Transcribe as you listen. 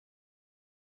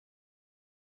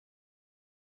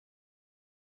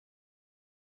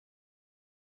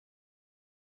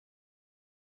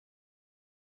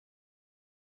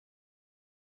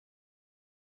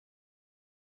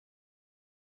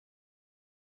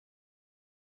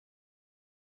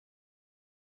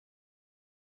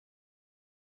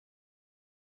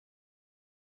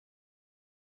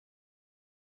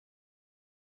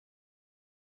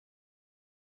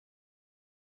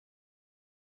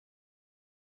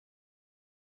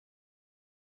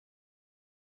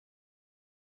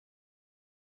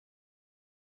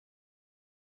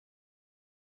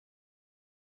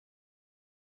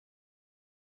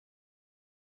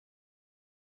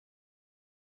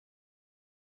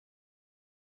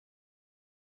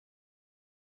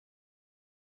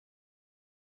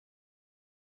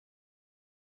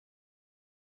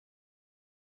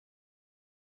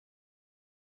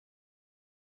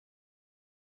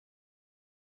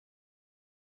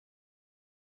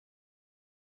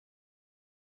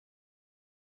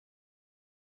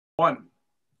One.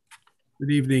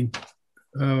 Good evening.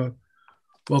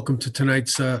 Welcome to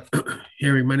tonight's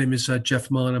hearing. My name is Jeff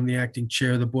Mullen. I'm the acting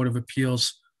chair of the Board of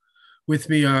Appeals. With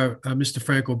me are Mr.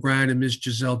 Frank O'Brien and Ms.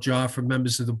 Giselle Joffer,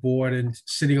 members of the board, and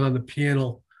sitting on the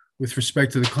panel with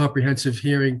respect to the comprehensive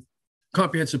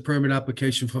permit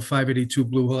application for 582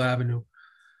 Blue Hill Avenue.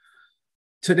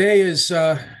 Today is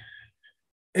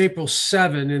April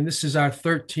 7, and this is our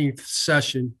 13th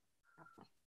session.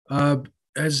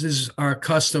 As is our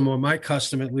custom, or my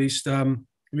custom at least, let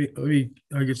me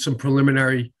get some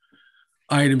preliminary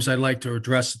items I'd like to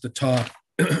address at the top.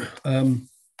 The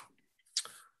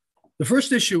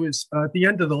first issue is at the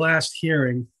end of the last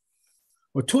hearing,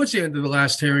 or towards the end of the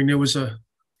last hearing, there was a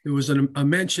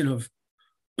mention of,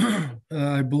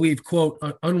 I believe, quote,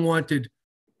 unwanted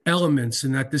elements,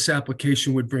 and that this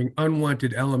application would bring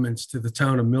unwanted elements to the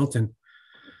town of Milton.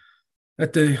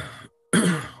 At the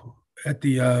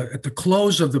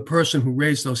close of the person who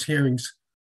raised those hearings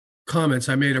comments,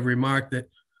 I made a remark that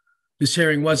this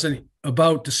hearing wasn't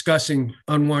about discussing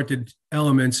unwanted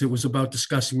elements. It was about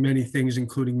discussing many things,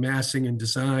 including massing and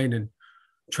design and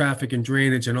traffic and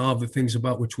drainage and all of the things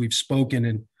about which we've spoken.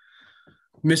 And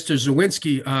Mr.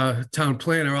 Zawinski, town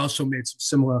planner, also made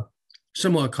some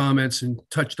similar comments and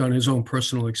touched on his own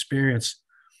personal experience.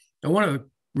 I want to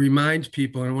remind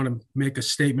people, and I want to make a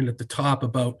statement at the top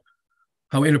about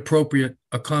how inappropriate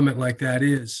a comment like that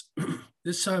is.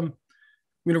 I'm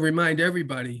going to remind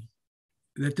everybody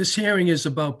that this hearing is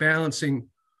about balancing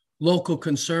local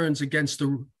concerns against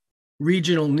the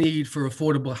regional need for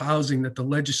affordable housing that the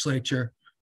legislature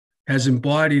has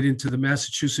embodied into the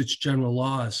Massachusetts general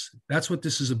laws. That's what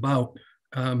this is about.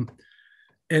 And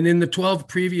in the 12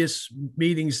 previous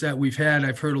meetings that we've had,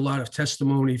 I've heard a lot of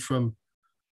testimony from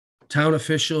town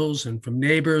officials and from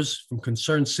neighbors, from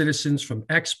concerned citizens, from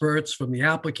experts, from the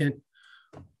applicant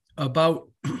about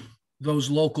those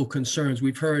local concerns.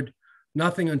 We've heard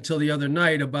nothing until the other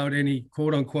night about any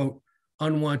quote unquote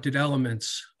unwanted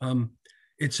elements.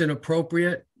 It's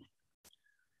inappropriate,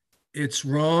 it's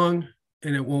wrong,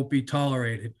 and it won't be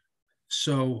tolerated.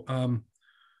 So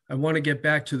I want to get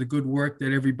back to the good work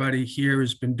that everybody here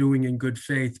has been doing in good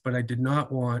faith, but I did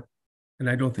not want, and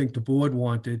I don't think the board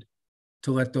wanted,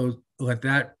 to let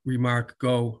that remark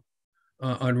go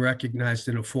unrecognized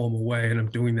in a formal way, and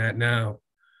I'm doing that now.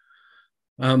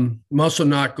 I'm also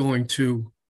not going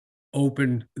to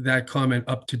open that comment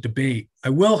up to debate. I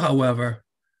will, however,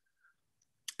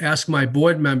 ask my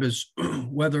board members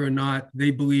whether or not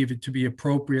they believe it to be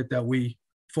appropriate that we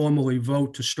formally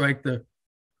vote to strike the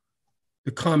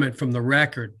comment from the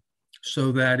record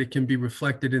so that it can be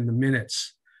reflected in the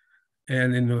minutes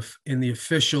and in the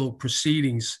official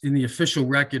proceedings, in the official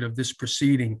record of this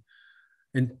proceeding.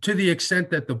 And to the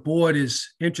extent that the board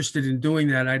is interested in doing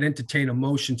that, I'd entertain a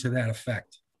motion to that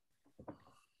effect.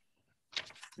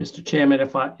 Mr. Chairman,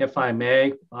 if I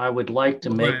may, I would like to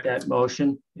make that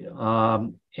motion.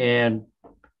 And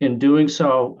in doing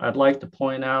so, I'd like to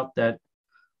point out that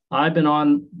I've been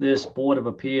on this Board of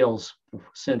Appeals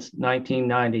since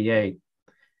 1998.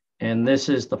 And this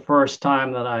is the first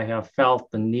time that I have felt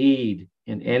the need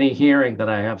in any hearing that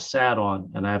I have sat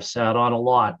on, and I've sat on a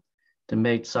lot, to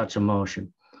make such a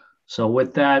motion. So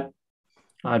with that,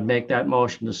 I'd make that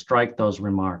motion to strike those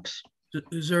remarks.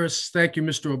 Thank you,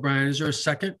 Mr. O'Brien. Is there a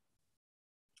second?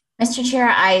 Mr.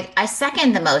 Chair, I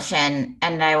second the motion,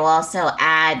 and I will also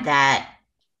add that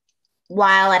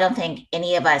while I don't think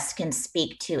any of us can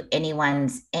speak to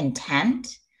anyone's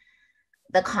intent,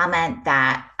 the comment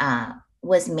that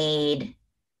was made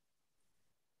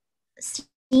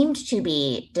seemed to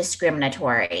be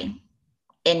discriminatory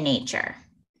in nature.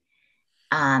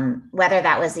 Whether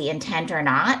that was the intent or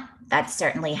not, that's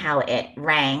certainly how it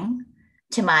rang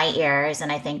to my ears,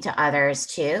 and I think to others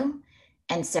too.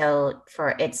 And so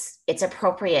it's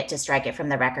appropriate to strike it from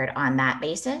the record on that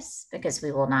basis, because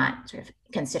we will not sort of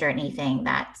consider anything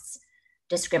that's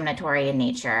discriminatory in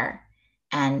nature.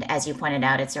 And as you pointed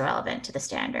out, it's irrelevant to the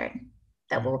standard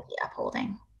that we'll be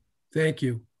upholding. Thank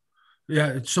you.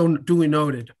 Yeah, it's so duly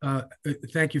noted.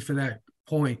 Thank you for that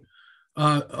point.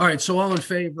 All right, so all in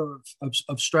favor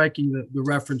of striking the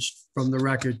reference from the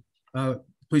record,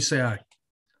 please say aye.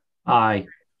 Aye.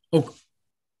 Oh,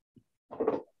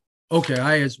 okay,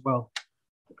 aye as well.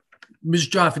 Ms.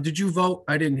 Joffa, did you vote?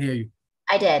 I didn't hear you.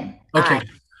 I did. Okay, aye.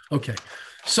 Okay.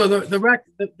 So the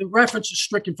reference is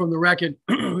stricken from the record.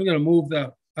 We're going to move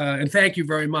and thank you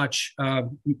very much,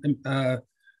 for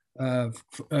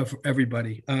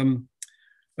everybody.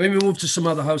 Let me move to some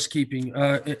other housekeeping.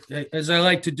 As I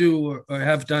like to do or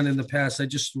have done in the past, I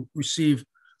just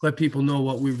let people know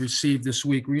what we received this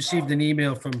week. We received an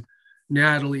email from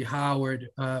Natalie Howard,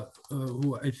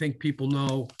 who I think people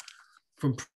know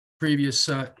from previous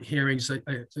hearings.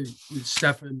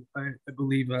 Stefan, I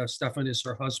believe Stefan is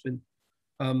her husband,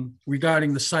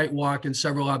 regarding the site walk and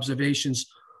several observations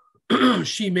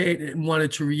she made and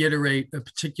wanted to reiterate,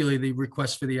 particularly the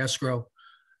request for the escrow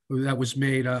that was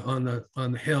made on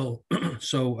the Hill.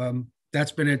 So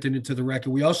that's been entered into the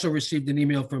record. We also received an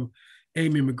email from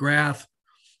Amy McGrath,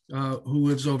 who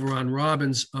lives over on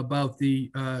Robbins, about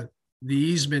the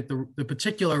easement, the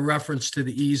particular reference to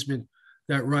the easement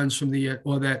that runs from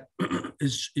that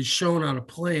is shown on a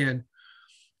plan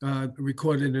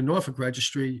recorded in the Norfolk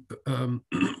Registry,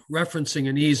 referencing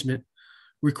an easement,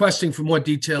 requesting for more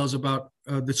details about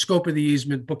the scope of the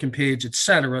easement, book and page, et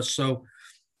cetera. So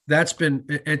that's been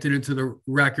entered into the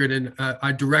record, and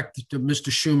I directed to Mr.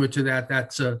 Schumer to that.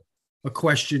 That's a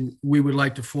question we would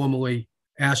like to formally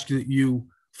ask that you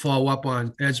follow up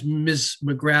on. As Ms.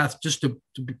 McGrath, just to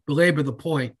belabor the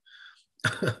point,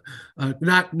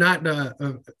 not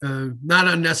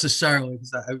unnecessarily,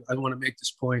 because I want to make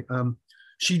this point.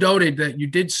 She noted that you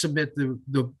did submit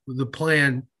the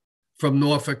plan from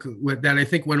Norfolk that I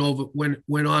think went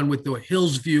on with the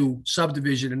Hillsview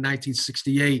subdivision in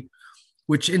 1968,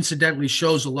 which incidentally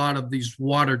shows a lot of these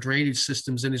water drainage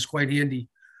systems and is quite handy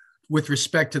with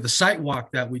respect to the site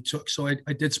walk that we took. So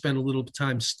I did spend a little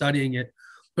time studying it,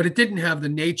 but it didn't have the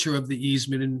nature of the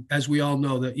easement. And as we all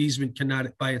know, the easement cannot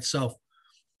by itself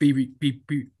be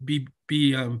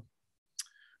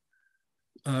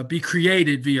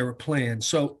created via a plan.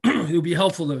 So it would be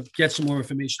helpful to get some more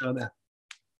information on that.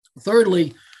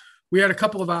 Thirdly, we had a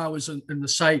couple of hours on the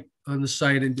site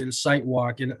and did a site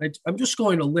walk. And I'm just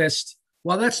going to list,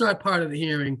 while that's not part of the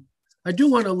hearing, I do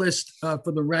want to list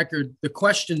for the record the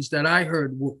questions that I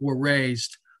heard were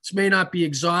raised. This may not be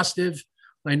exhaustive.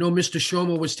 I know Mr.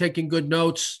 Schumer was taking good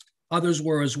notes. Others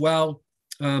were as well.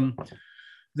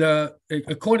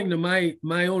 According to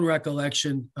my own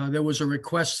recollection, there was a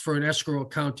request for an escrow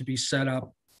account to be set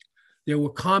up. There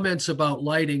were comments about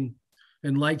lighting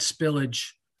and light spillage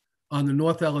on the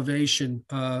north elevation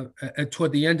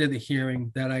toward the end of the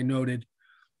hearing that I noted.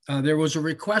 There was a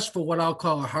request for what I'll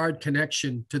call a hard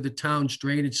connection to the town's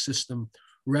drainage system,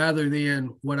 rather than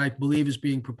what I believe is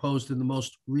being proposed in the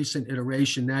most recent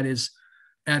iteration. That is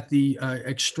at the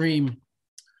extreme,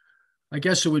 I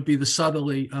guess it would be the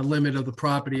southerly limit of the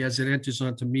property as it enters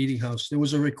onto Meeting House. There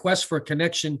was a request for a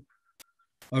connection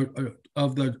of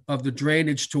the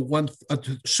drainage to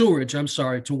sewerage,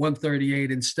 to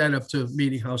 138 instead of to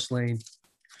Meeting House Lane.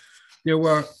 There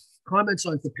were comments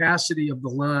on capacity of the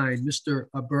line. Mr.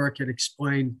 Burke had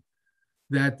explained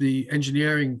that the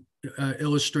engineering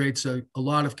illustrates a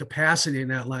lot of capacity in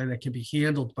that line that can be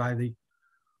handled by the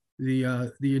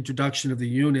introduction of the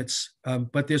units.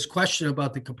 But there's question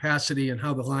about the capacity and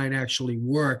how the line actually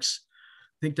works.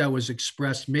 I think that was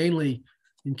expressed mainly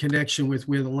in connection with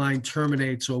where the line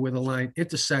terminates or where the line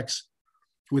intersects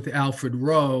with Alfred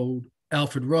Road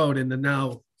and the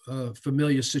now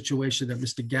familiar situation that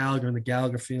Mr. Gallagher and the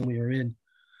Gallagher family are in.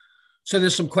 So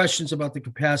there's some questions about the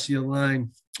capacity of the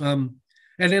line. And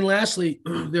then lastly,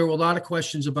 there were a lot of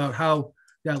questions about how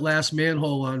that last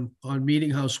manhole on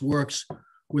Meeting House works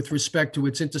with respect to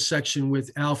its intersection with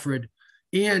Alfred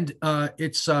and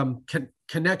its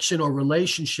connection or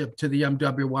relationship to the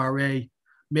MWRA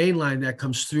main line that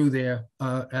comes through there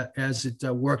as it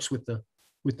works with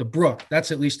the brook.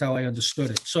 That's at least how I understood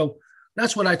it. So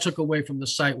that's what I took away from the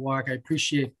site walk. I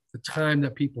appreciate the time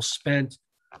that people spent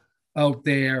out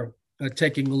there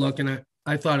taking a look, and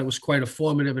I thought it was quite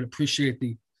informative, and appreciate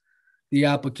the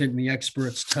applicant and the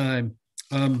expert's time.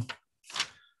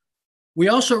 We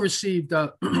also received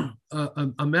a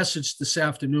message this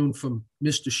afternoon from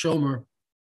Mr. Schumer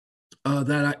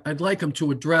that I'd like him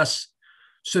to address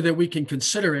so that we can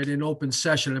consider it in open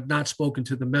session. I've not spoken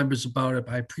to the members about it,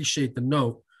 but I appreciate the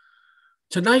note.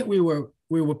 Tonight we were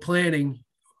planning,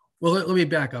 well, let me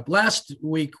back up. Last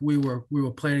week we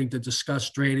were planning to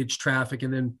discuss drainage, traffic,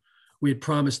 and then we had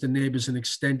promised the neighbors an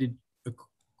extended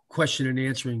question and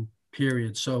answering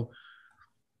period. So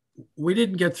we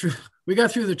didn't get through, we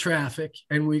got through the traffic,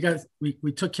 and we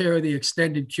took care of the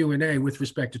extended Q&A with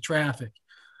respect to traffic.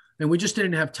 And we just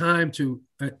didn't have time to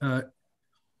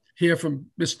hear from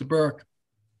Mr. Burke,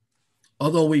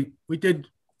 although we did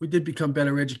become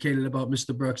better educated about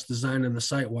Mr. Burke's design and the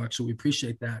sidewalk, so we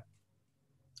appreciate that.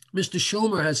 Mr.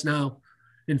 Schumer has now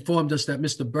informed us that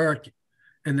Mr. Burke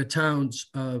and the town's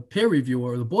peer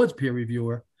reviewer, or the board's peer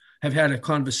reviewer, have had a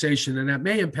conversation, and that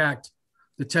may impact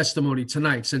the testimony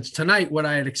tonight. Since tonight, what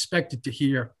I had expected to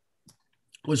hear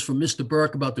was from Mr.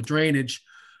 Burke about the drainage,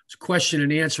 question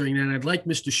and answering, and I'd like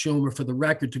Mr. Schumer, for the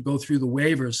record, to go through the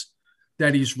waivers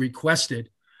that he's requested.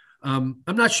 I'm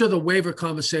not sure the waiver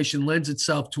conversation lends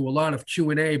itself to a lot of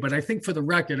Q&A, but I think for the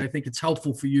record, I think it's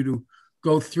helpful for you to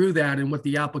go through that and what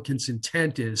the applicant's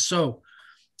intent is. So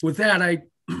with that,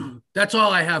 that's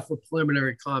all I have for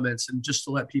preliminary comments, and just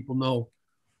to let people know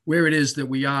where it is that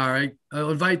we are. I'll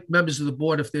invite members of the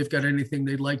board if they've got anything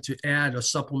they'd like to add or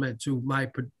supplement to my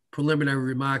preliminary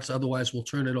remarks. Otherwise, we'll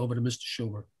turn it over to Mr.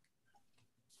 Schumer.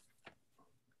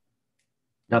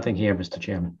 Nothing here, Mr.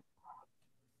 Chairman.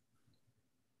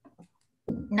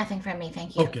 Nothing from me,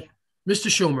 thank you. Okay. Mr.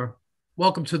 Schumer,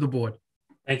 welcome to the board.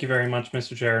 Thank you very much,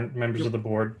 Mr. Chair and members of the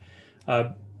board.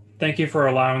 Thank you for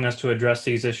allowing us to address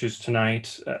these issues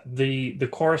tonight. The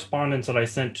correspondence that I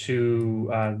sent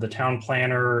to the town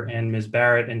planner and Ms.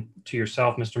 Barrett and to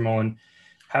yourself, Mr. Mullen,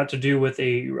 had to do with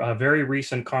a very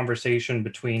recent conversation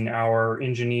between our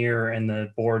engineer and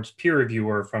the board's peer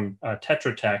reviewer from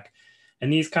Tetra Tech.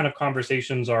 And these kind of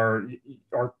conversations are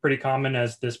pretty common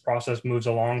as this process moves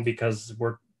along, because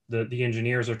the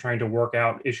engineers are trying to work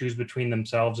out issues between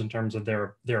themselves in terms of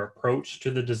their approach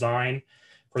to the design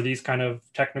for these kind of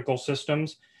technical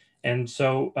systems. And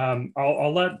so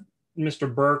I'll let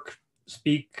Mr. Burke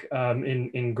speak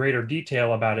in greater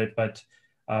detail about it, but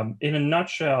in a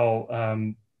nutshell,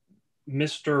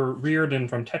 Mr. Reardon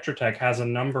from Tetra Tech has a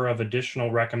number of additional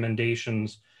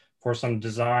recommendations for some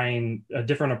design, a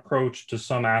different approach to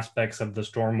some aspects of the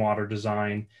stormwater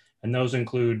design. And those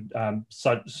include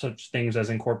such things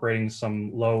as incorporating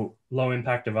some low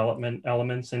impact development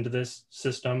elements into this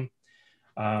system.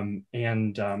 And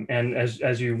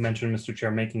as you mentioned, Mr.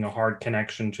 Chair, making a hard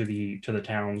connection to the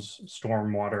town's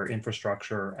stormwater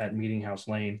infrastructure at Meeting House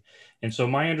Lane. And so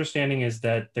my understanding is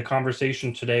that the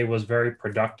conversation today was very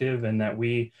productive, and that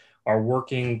we are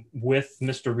working with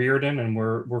Mr. Reardon, and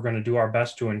we're going to do our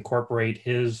best to incorporate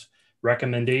his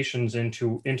recommendations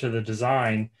into the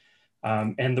design.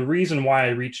 And the reason why I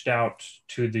reached out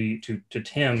to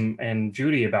Tim and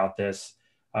Judy about this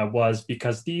was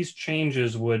because these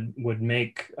changes would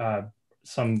make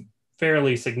some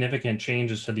fairly significant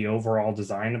changes to the overall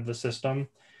design of the system.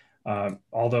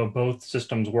 Although both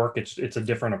systems work, it's a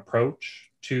different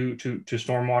approach to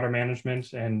stormwater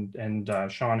management,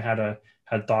 and Sean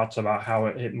had thoughts about how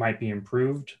it might be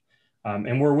improved,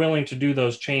 and we're willing to do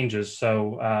those changes.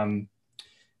 So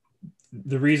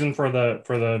the reason for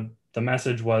the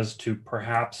message was to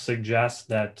perhaps suggest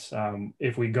that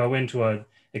if we go into an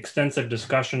extensive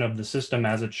discussion of the system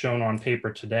as it's shown on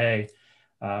paper today,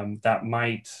 that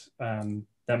might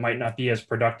not be as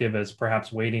productive as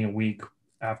perhaps waiting a week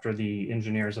after the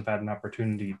engineers have had an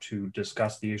opportunity to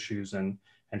discuss the issues and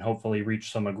hopefully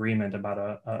reach some agreement about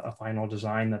a final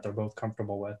design that they're both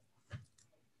comfortable with.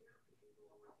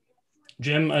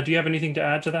 Jim, do you have anything to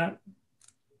add to that?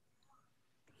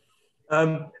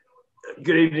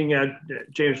 Good evening,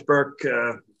 James Burke,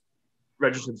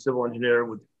 registered civil engineer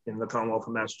in the Commonwealth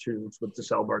of Massachusetts with the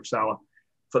Selberg Sala.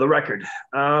 For the record,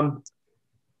 I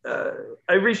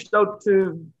reached out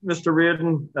to Mr.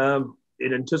 Reardon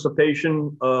in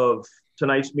anticipation of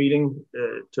tonight's meeting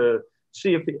to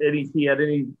see if he had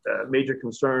any major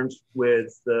concerns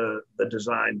with the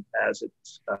design as it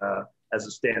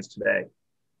stands today.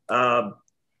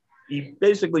 He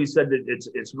basically said that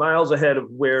it's miles ahead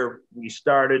of where we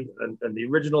started and the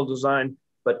original design,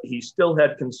 but he still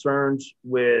had concerns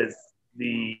with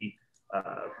the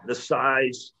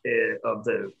size of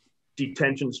the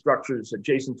detention structures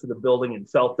adjacent to the building, and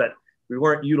felt that we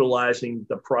weren't utilizing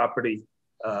the property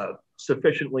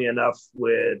sufficiently enough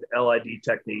with LID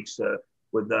techniques,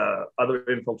 with other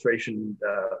infiltration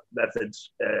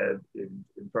methods, and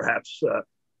perhaps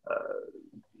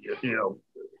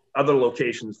other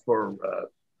locations for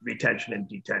retention and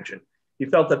detention. He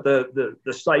felt that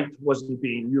the site wasn't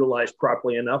being utilized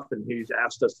properly enough, and he's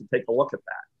asked us to take a look at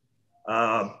that.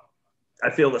 I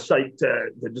feel the site,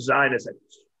 the design as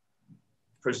it's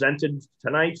presented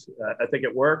tonight, I think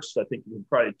it works. I think we can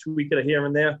probably tweak it here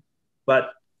and there,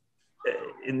 but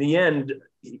in the end,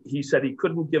 he said he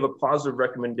couldn't give a positive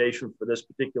recommendation for this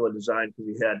particular design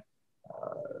because he had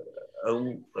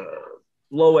a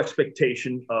low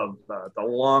expectation of the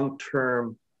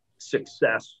long-term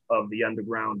success of the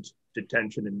underground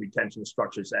detention and retention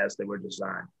structures as they were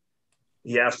designed.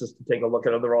 He asked us to take a look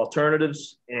at other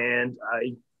alternatives, and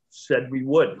I said we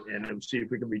would, and see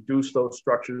if we could reduce those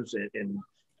structures and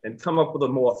come up with a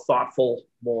more thoughtful,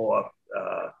 more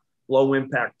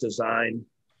low-impact design,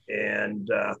 and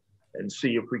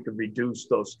see if we could reduce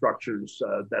those structures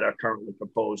that are currently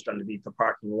proposed underneath the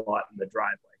parking lot and the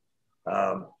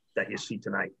driveway that you see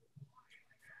tonight.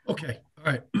 Okay, all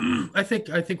right. I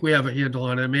think we have a handle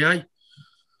on it. I mean,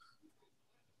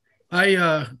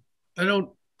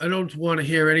 I don't want to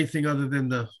hear anything other than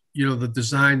the, the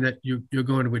design that you're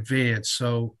going to advance.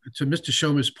 So to Mr.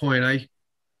 Schomer's point, I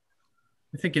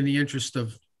think in the interest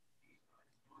of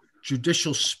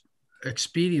judicial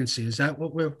expediency, is that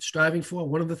what we're striving for?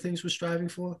 One of the things we're striving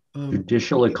for?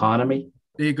 Judicial economy.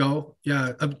 There you go.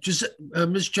 Yeah.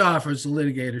 Ms. Jaffer is the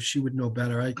litigator. She would know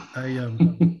better. I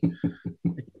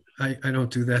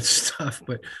don't do that stuff,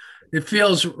 but it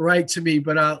feels right to me.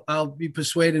 But I'll be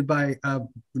persuaded by the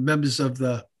members of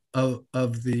the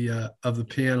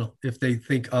panel if they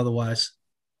think otherwise.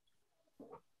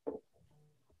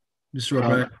 Mr.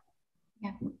 O'Brien.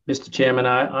 Mr. Chairman,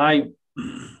 I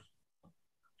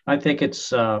think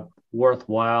it's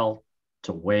worthwhile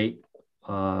to wait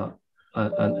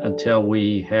until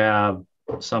we have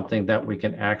something that we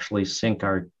can actually sink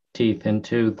our teeth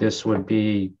into. This would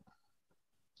be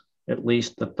at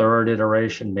least the third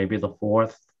iteration, maybe the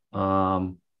fourth.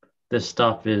 This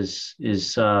stuff is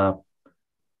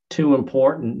too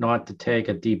important not to take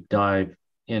a deep dive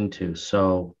into.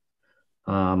 So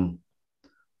I'd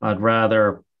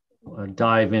rather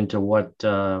dive into what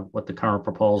the current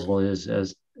proposal is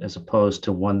as opposed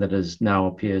to one that is now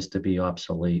appears to be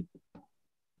obsolete.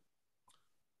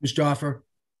 Ms. Jaffer?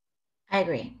 I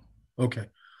agree. Okay.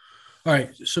 All right.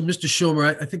 So, Mr.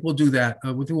 Schumer, I think we'll do that.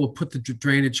 We think we'll put the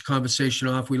drainage conversation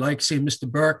off. We like seeing Mr.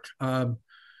 Burke.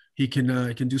 He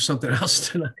can do something else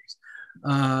tonight,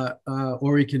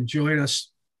 or he can join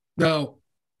us. Now,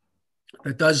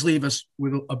 that does leave us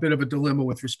with a bit of a dilemma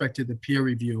with respect to the peer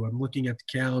review. I'm looking at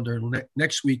the calendar.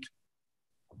 Next week,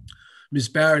 Ms.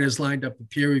 Barrett has lined up the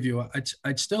peer review.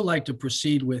 I'd still like to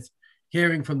proceed with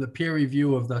hearing from the peer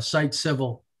review of the site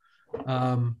civil.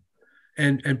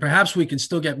 And perhaps we can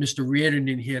still get Mr. Reardon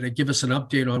in here to give us an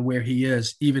update on where he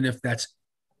is, even if that's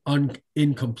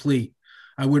incomplete.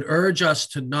 I would urge us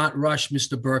to not rush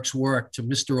Mr. Burke's work. To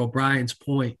Mr. O'Brien's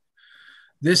point,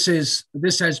 this has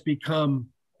become,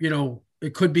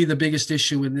 it could be the biggest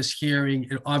issue in this hearing.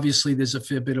 And obviously there's a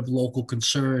fair bit of local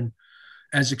concern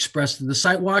as expressed in the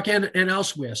sidewalk and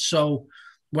elsewhere. So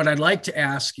what I'd like to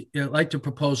ask, I'd like to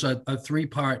propose a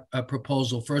three-part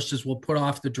proposal. First is we'll put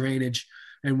off the drainage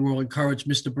and we'll encourage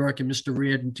Mr. Burke and Mr.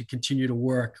 Reardon to continue to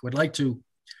work. We'd like to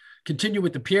continue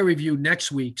with the peer review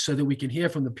next week so that we can hear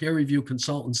from the peer review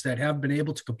consultants that have been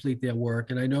able to complete their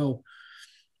work. And I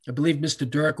believe Mr.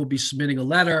 Dirk will be submitting a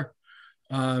letter,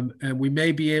 and we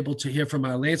may be able to hear from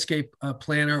our landscape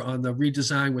planner on the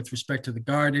redesign with respect to the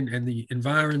garden and the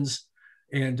environs.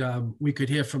 And we could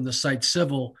hear from the site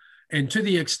civil. And to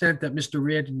the extent that Mr.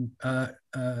 Reardon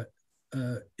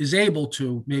is able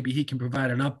to, maybe he can provide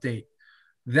an update.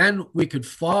 Then we could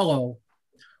follow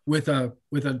with a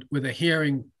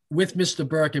hearing with Mr.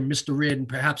 Burke and Mr. Reardon,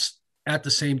 perhaps at the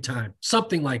same time,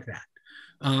 something like that.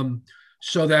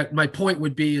 So that my point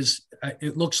would be is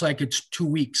it looks like it's 2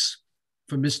 weeks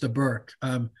for Mr. Burke.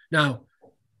 Now,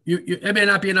 it may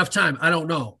not be enough time. I don't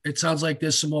know. It sounds like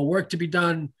there's some more work to be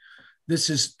done. This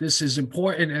is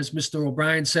important, as Mr.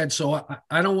 O'Brien said. So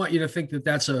I don't want you to think that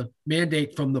that's a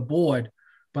mandate from the board,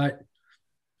 but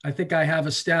I think I have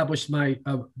established my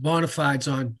bona fides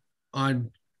on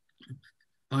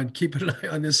keeping an eye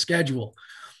on this schedule.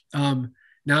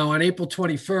 Now on April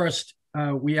 21st,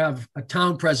 we have a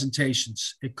town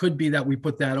presentations. It could be that we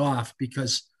put that off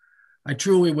because I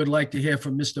truly would like to hear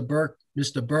from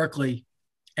Mr. Berkeley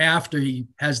after he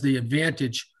has the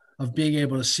advantage of being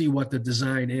able to see what the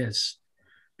design is.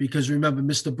 Because remember,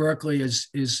 Mr. Berkeley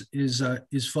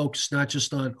is focused not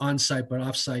just on on-site but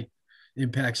off-site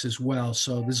impacts as well.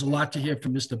 So there's a lot to hear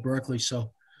from Mr. Berkeley.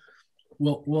 So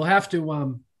we'll have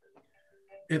to.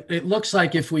 It looks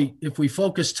like if we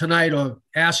focus tonight, or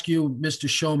ask you, Mr.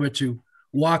 Schomer, to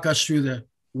walk us through the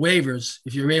waivers,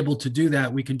 if you're able to do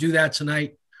that, we can do that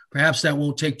tonight. Perhaps that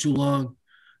won't take too long.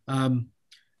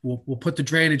 We'll put the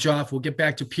drainage off. We'll get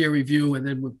back to peer review, and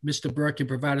then Mr. Burke can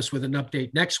provide us with an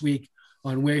update next week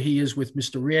on where he is with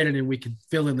Mr. Reardon, and we can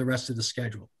fill in the rest of the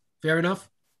schedule. Fair enough?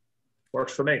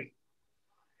 Works for me.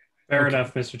 Fair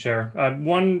enough, Mr. Chair.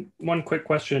 One quick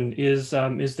question. Is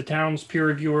the town's peer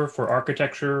reviewer for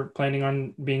architecture planning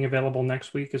on being available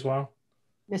next week as well?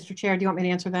 Mr. Chair, do you want me to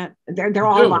answer that? They're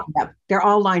all lined up. They're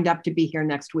all lined up to be here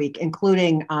next week,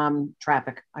 including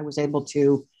traffic. I was able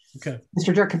to. Okay.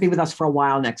 Mr. Dirk could be with us for a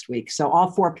while next week. So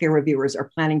all 4 peer reviewers are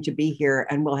planning to be here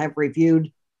and will have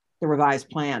reviewed the revised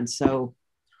plan. So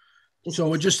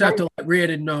we'll just have to let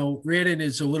Reardon know. Reardon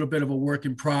is a little bit of a work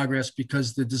in progress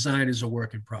because the design is a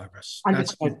work in progress.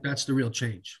 That's the real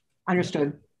change.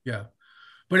 Understood. Yeah.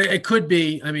 But it could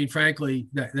be, I mean, frankly,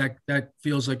 that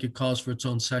feels like it calls for its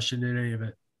own session in any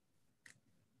event.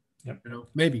 Yep.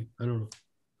 Maybe, I don't know.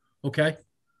 Okay.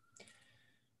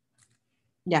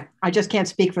 Yeah, I just can't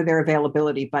speak for their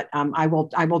availability, but I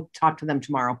will talk to them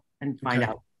tomorrow and find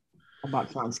out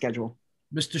about Sean's schedule.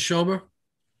 Mr. Schomer?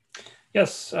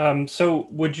 Yes. So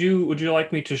would you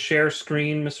like me to share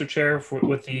screen, Mr. Chair,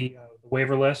 with the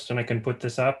waiver list, and I can put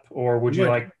this up, or would you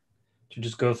like to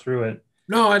just go through it?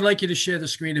 No, I'd like you to share the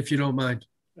screen if you don't mind.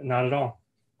 Not at all.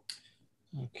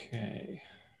 Okay.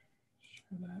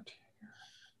 Share that here.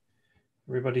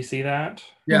 Everybody see that?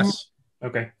 Yes.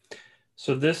 Okay.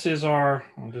 So this is our,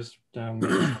 I'll just make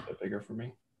it a bit bigger for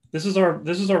me. This is our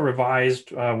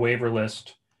revised waiver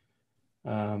list.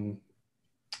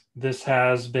 This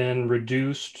has been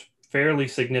reduced fairly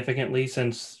significantly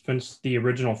since the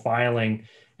original filing.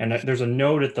 And there's a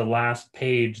note at the last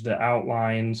page that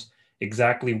outlines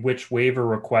exactly which waiver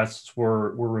requests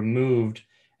were removed.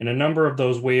 And a number of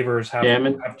those waivers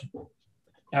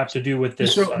have to do with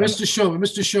this. Mr.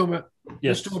 Schomer,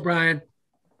 yes. Mr. O'Brien.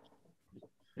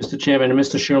 Mr. Chairman and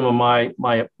Mr.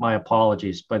 Schumer, my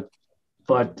apologies, but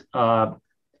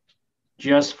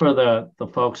just for the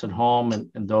folks at home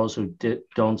and those who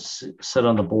don't sit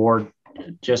on the board,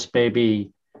 just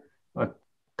maybe a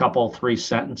couple, 3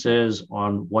 sentences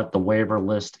on what the waiver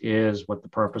list is, what the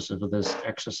purpose of this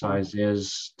exercise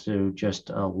is, to just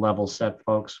level set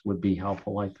folks would be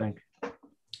helpful, I think.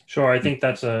 Sure, I think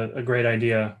that's a great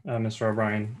idea, Mr.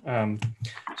 O'Brien.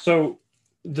 So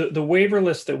the waiver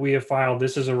list that we have filed,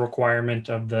 this is a requirement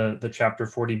of the Chapter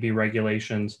 40B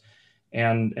regulations.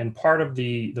 And part of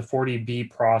the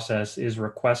 40B process is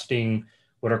requesting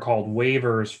what are called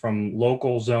waivers from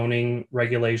local zoning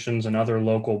regulations and other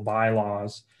local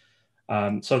bylaws.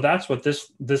 So that's what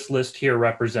this list here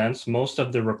represents. Most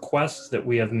of the requests that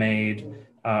we have made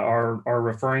are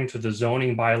referring to the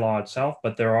zoning bylaw itself,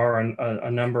 but there are a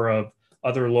number of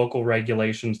other local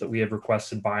regulations that we have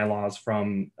requested bylaws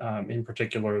from, in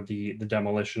particular the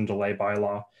demolition delay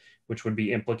bylaw, which would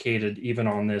be implicated even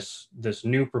on this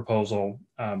new proposal,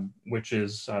 which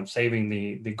is saving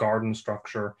the garden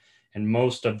structure and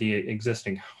most of the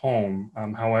existing home.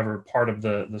 However, part of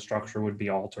the structure would be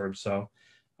altered, so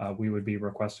we would be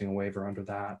requesting a waiver under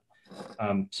that.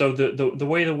 So the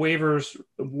way the waivers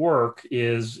work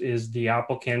is the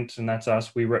applicant, and that's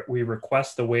us, we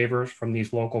request the waivers from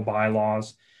these local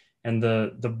bylaws, and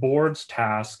the board's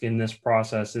task in this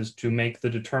process is to make the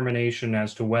determination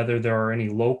as to whether there are any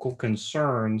local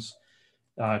concerns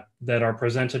that are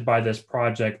presented by this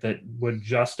project that would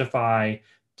justify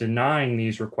denying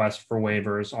these requests for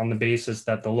waivers on the basis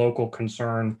that the local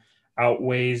concern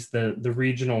outweighs the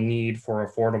regional need for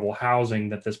affordable housing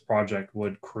that this project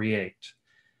would create.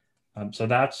 So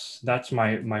that's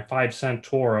my 5-cent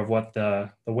tour of what the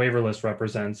waiver list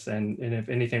represents. And if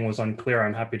anything was unclear,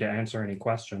 I'm happy to answer any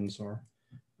questions, or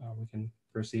we can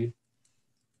proceed.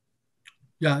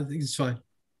 Yeah, I think it's fine.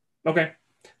 Okay.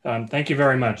 Thank you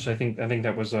very much. I think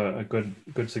that was a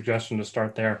good suggestion to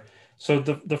start there. So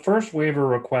the first waiver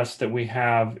request that we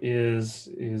have is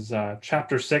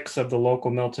Chapter 6 of the local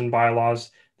Milton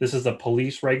bylaws. This is a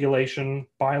police regulation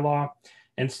bylaw.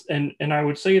 And I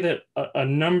would say that a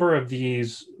number of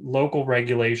these local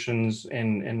regulations,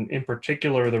 and in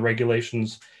particular the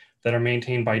regulations that are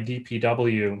maintained by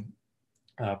DPW,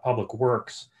 Public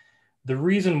Works, the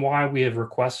reason why we have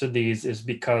requested these is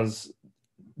because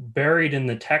buried in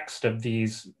the text of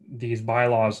these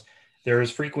bylaws, there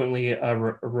is frequently a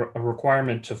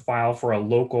requirement to file for a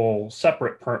local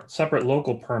separate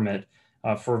local permit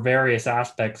for various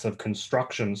aspects of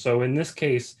construction. So in this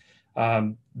case,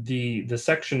 the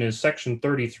section is section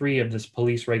 33 of this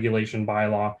police regulation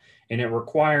bylaw, and it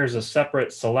requires a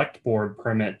separate select board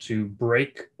permit to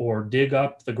break or dig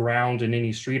up the ground in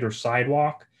any street or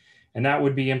sidewalk. And that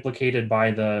would be implicated by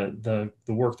the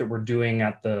work that we're doing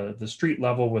at the street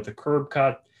level with the curb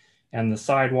cut and the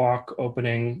sidewalk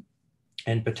opening,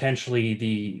 and potentially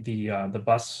the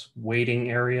bus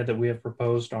waiting area that we have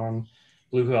proposed on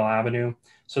Blue Hill Avenue.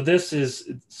 So this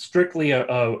is strictly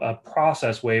a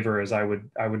process waiver, as I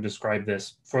would describe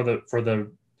this,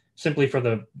 simply for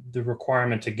the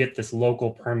requirement to get this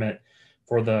local permit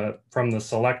from the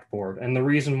select board. And the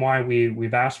reason why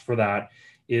we've asked for that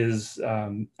is,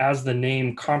 as the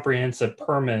name comprehensive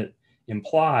permit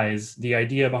implies, the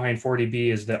idea behind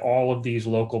 40B is that all of these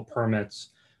local permits,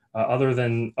 other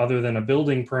than a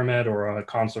building permit or a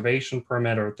conservation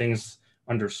permit or things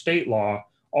under state law,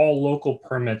 all local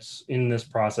permits in this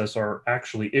process are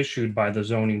actually issued by the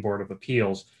Zoning Board of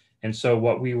Appeals. And so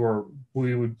what we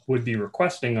would be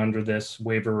requesting under this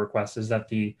waiver request is that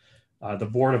the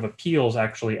Board of Appeals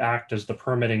actually act as the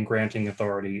permitting granting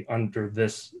authority under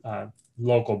this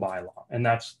local bylaw. And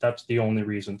that's the only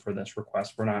reason for this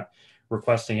request. We're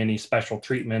requesting any special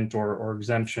treatment or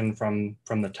exemption from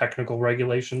the technical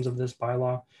regulations of this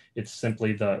bylaw. It's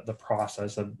simply the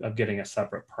process of getting a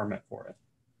separate permit for it.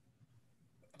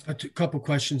 A couple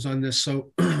questions on this.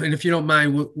 So, and if you don't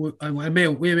mind,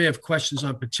 we may have questions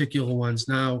on particular ones.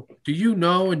 Now, do you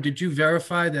know, and did you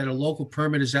verify that a local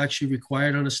permit is actually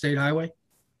required on a state highway?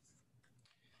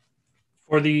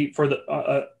 For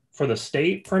the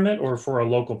state permit or for a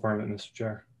local permit, Mr.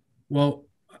 Chair? Well,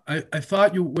 I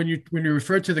thought when you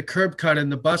referred to the curb cut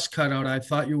and the bus cutout, I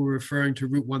thought you were referring to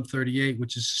Route 138,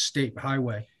 which is a state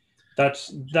highway.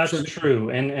 That's true,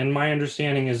 and my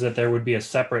understanding is that there would be a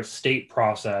separate state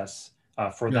process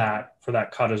for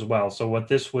that cut as well. So what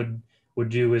this would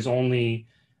do is only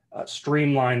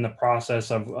streamline the process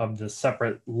of the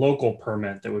separate local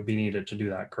permit that would be needed to do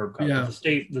that curb cut. Yeah. But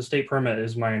the state permit,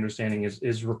 is my understanding,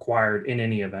 is required in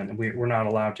any event, and we're not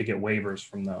allowed to get waivers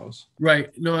from those. Right.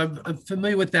 No, I'm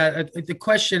familiar with that. The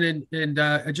question, and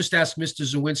I just asked Mr.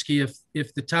 Zawinski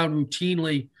if the town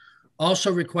routinely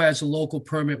also requires a local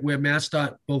permit where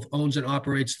MassDOT both owns and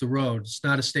operates the road. It's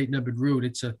not a state numbered route.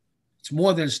 It's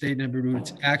more than a state numbered route.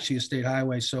 It's actually a state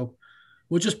highway. So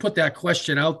we'll just put that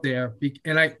question out there.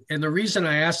 And the reason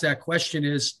I asked that question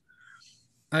is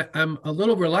I'm a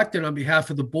little reluctant on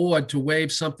behalf of the board to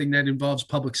waive something that involves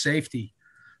public safety.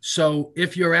 So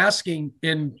if you're asking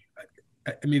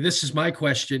this is my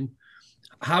question,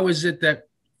 how is it that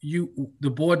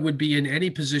the board would be in any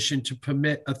position to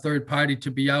permit a third party to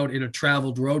be out in a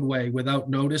traveled roadway without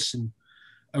notice and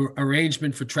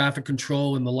arrangement for traffic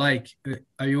control and the like?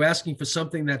 Are you asking for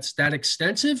something that's that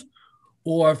extensive,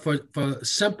 or for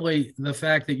simply the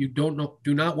fact that you do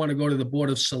not want to go to the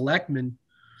Board of Selectmen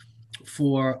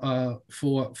for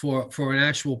an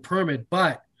actual permit,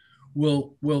 but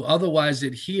will otherwise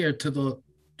adhere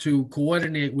to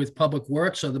coordinate with Public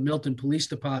Works or the Milton Police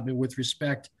Department with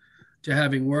respect to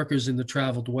having workers in the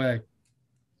traveled way?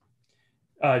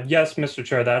 Yes, Mr.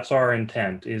 Chair, that's our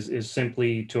intent, is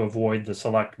simply to avoid the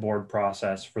select board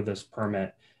process for this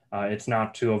permit. It's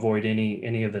not to avoid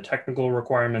any of the technical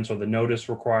requirements or the notice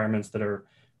requirements that are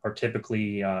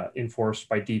typically enforced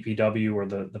by DPW or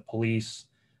the police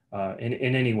in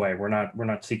any way. We're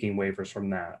not seeking waivers from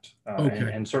that,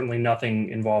 Okay. and certainly nothing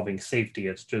involving safety.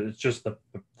 It's just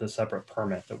the separate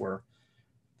permit that we're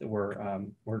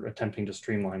attempting to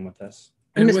streamline with this.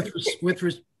 And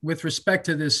with respect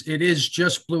to this, it is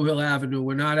just Blue Hill Avenue.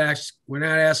 We're not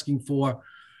asking for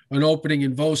an opening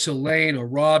in Vos Hill Lane or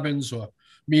Robbins or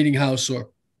Meeting House, or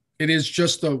it is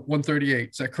just the 138.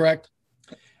 Is that correct?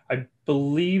 I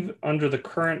believe under the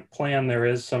current plan, there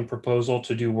is some proposal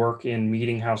to do work in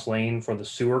Meeting House Lane for the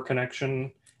sewer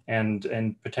connection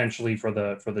and potentially for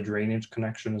the drainage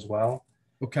connection as well.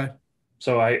 Okay.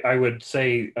 So I would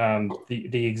say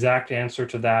the exact answer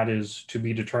to that is to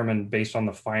be determined based on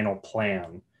the final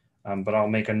plan. But I'll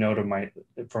make a note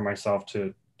for myself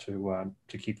to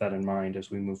keep that in mind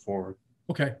as we move forward.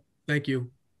 Okay. Thank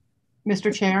you.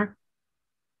 Mr. Chair,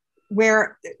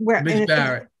 where Ms.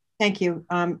 Barrett. Thank you.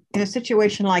 In a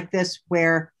situation like this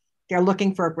where they're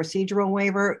looking for a procedural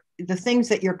waiver, the things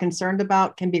that you're concerned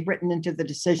about can be written into the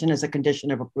decision as a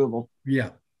condition of approval. Yeah.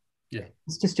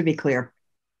 It's just to be clear.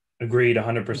 Agreed,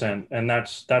 100%, and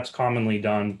that's commonly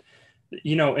done.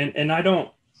 And I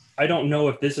don't know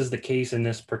if this is the case in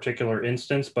this particular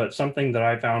instance, but something that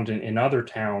I found in other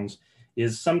towns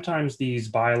is sometimes these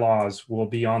bylaws will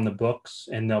be on the books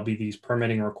and there'll be these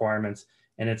permitting requirements,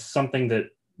 and it's something that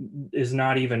is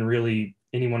not even really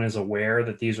anyone is aware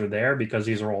that these are there because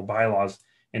these are old bylaws.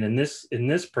 And in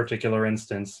this particular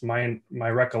instance, my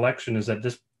recollection is that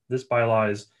this bylaw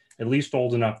is at least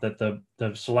old enough that the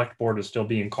select board is still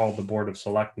being called the Board of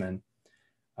Selectmen.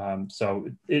 So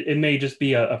it may just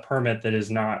be a permit that is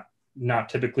not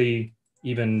typically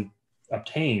even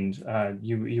obtained.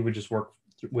 You would just work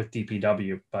with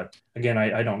DPW, but again,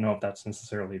 I don't know if that's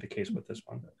necessarily the case with this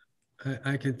one.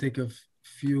 I can think of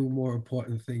few more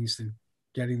important things than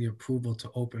getting the approval to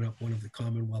open up one of the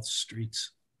Commonwealth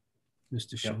streets,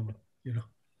 Mr. Shulman,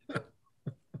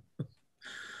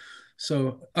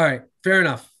 So, all right, fair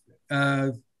enough.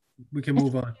 We can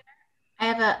move on. I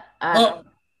have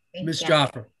Ms.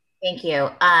 Jaffer. Thank you.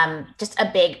 Just a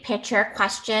big picture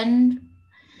question.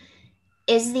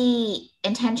 Is the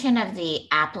intention of the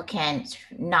applicant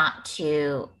not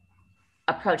to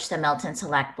approach the Milton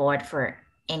Select Board for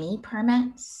any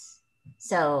permits?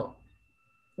 So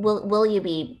will you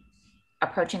be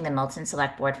approaching the Milton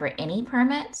Select Board for any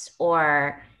permits,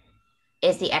 or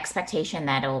is the expectation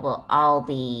that it will all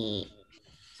be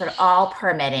all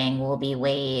permitting will be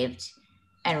waived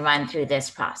and run through this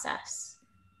process?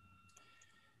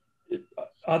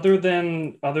 Other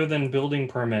than building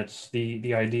permits,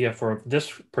 the idea for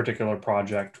this particular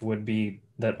project would be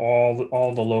that all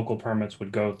the local permits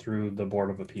would go through the Board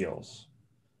of Appeals.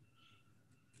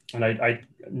 And I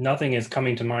nothing is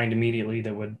coming to mind immediately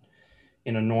that would,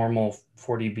 in a normal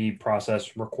 40B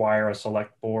process, require a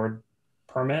select board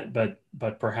permit,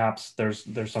 but perhaps there's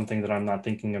something that I'm not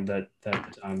thinking of that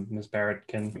Ms. Barrett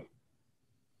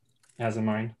has in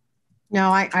mind. No,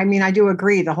 I mean, I do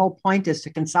agree. The whole point is to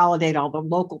consolidate all the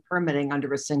local permitting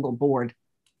under a single board.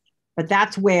 But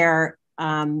that's where,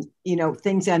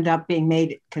 things end up being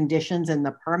made conditions in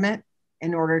the permit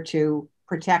in order to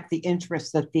protect the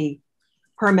interests that the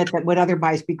permit that would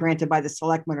otherwise be granted by the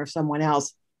selectman or someone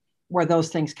else, where those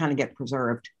things kind of get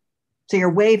preserved. So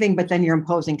you're waiving, but then you're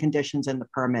imposing conditions in the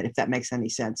permit, if that makes any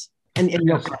sense. And in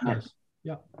your permit.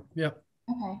 Yeah. Yeah.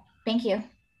 Okay, thank you.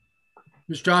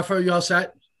 Ms. Jaffa, you all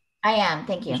set? I am,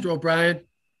 thank you. Mr. O'Brien?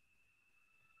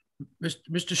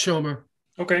 Mr. Schomer?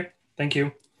 Okay, thank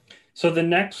you. So the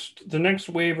next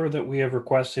waiver that we have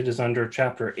requested is under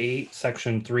Chapter 8,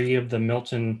 Section 3 of the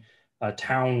Milton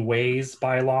Town Ways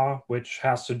bylaw, which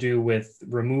has to do with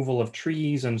removal of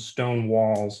trees and stone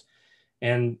walls.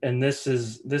 And this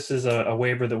is a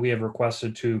waiver that we have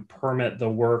requested to permit the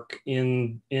work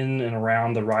in and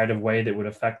around the right of way that would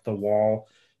affect the wall,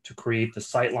 to create the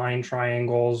sightline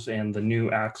triangles and the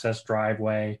new access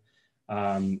driveway.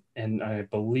 And I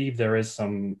believe there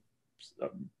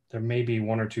may be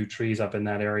one or two trees up in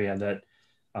that area that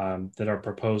are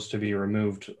proposed to be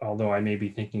removed, although I may be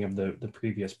thinking of the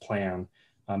previous plan.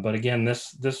 But again,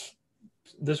 this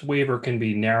waiver can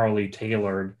be narrowly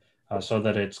tailored so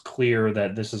that it's clear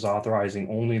that this is authorizing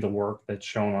only the work that's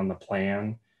shown on the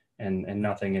plan and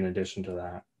nothing in addition to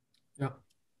that. Yeah.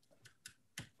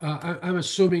 I'm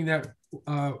assuming that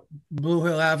Blue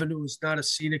Hill Avenue is not a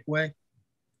scenic way.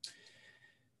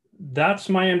 That's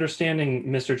my understanding,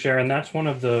 Mr. Chair, and that's one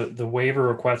of the waiver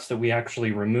requests that we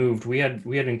actually removed. We had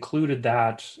included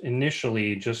that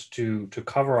initially just to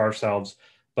cover ourselves,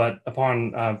 but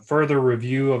upon further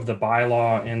review of the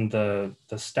bylaw and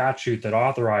the statute that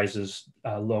authorizes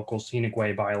local scenic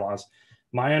way bylaws,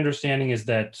 my understanding is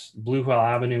that Blue Hill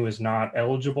Avenue is not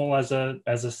eligible as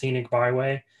a scenic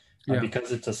byway.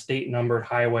 Because it's a state numbered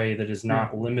highway that is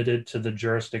not limited to the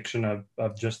jurisdiction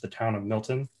of just the town of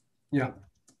Milton. Yeah.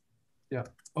 Yeah.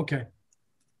 Okay.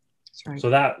 That's right.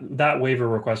 So that waiver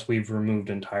request we've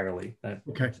removed entirely.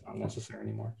 It's not necessary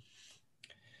anymore.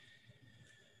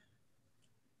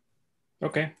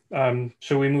 Okay.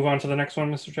 Should we move on to the next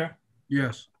one, Mr. Chair?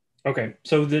 Yes. Okay.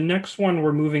 So the next one,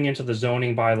 we're moving into the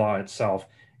zoning bylaw itself.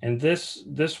 And this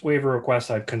waiver request,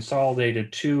 I've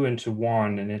consolidated two into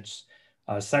one, and it's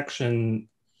section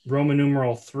Roman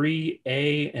numeral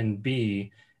 3A and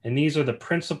B, and these are the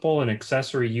principal and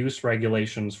accessory use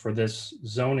regulations for this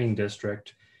zoning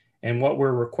district. And what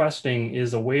we're requesting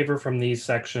is a waiver from these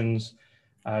sections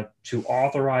to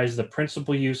authorize the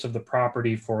principal use of the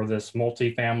property for this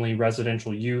multifamily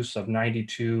residential use of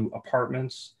 92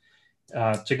 apartments,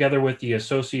 together with the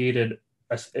associated,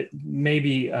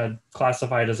 maybe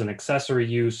classified as an accessory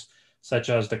use, such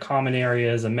as the common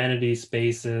areas, amenity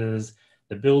spaces,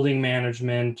 the building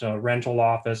management, rental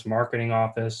office, marketing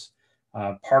office,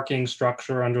 parking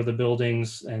structure under the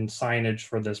buildings, and signage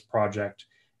for this project.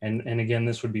 And again,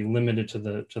 this would be limited to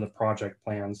the project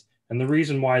plans. And the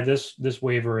reason why this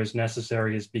waiver is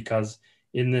necessary is because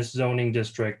in this zoning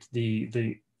district,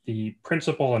 the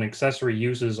principal and accessory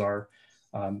uses are,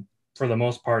 for the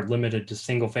most part, limited to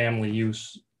single family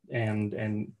use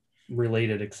and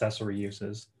related accessory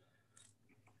uses.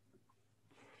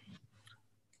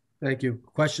 Thank you.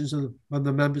 Questions of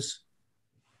the members?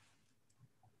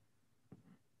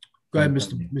 Go ahead,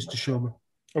 Mr. Schomer.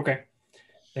 Okay,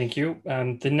 thank you.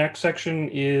 The next section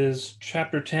is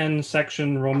Chapter 10,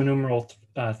 Section Roman numeral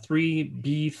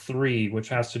 3B3, which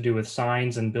has to do with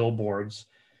signs and billboards.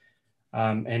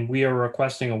 And we are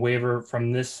requesting a waiver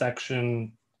from this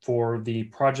section for the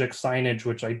project signage,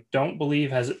 which I don't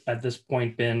believe has at this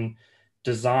point been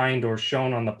designed or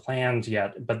shown on the plans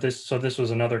yet, but this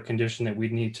was another condition that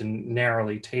we'd need to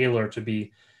narrowly tailor to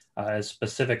be as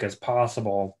specific as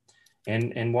possible.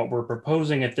 And what we're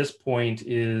proposing at this point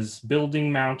is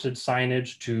building mounted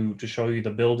signage to show you the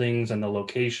buildings and the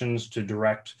locations to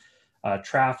direct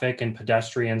traffic and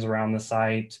pedestrians around the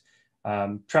site,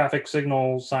 traffic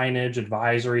signal signage,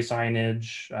 advisory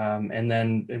signage, and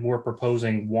then we're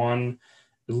proposing one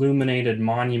illuminated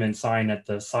monument sign at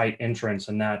the site entrance,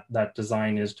 and that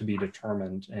design is to be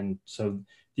determined. And so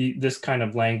this kind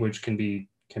of language can be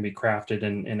crafted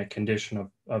in a condition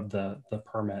of the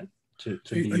permit to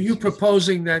be. Are you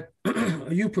proposing that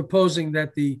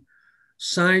the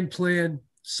sign plan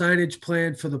signage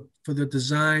plan for the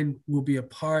design will be a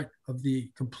part of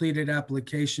the completed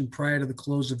application prior to the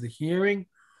close of the hearing?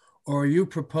 Or are you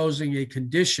proposing a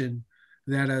condition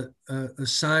that a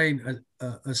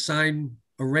sign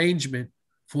arrangement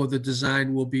for the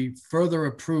design will be further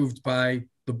approved by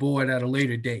the board at a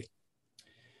later date?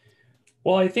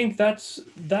 Well, I think that's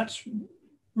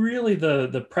really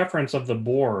the preference of the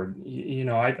board. You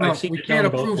know, I've seen We it can't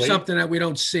done both approve ways. something that we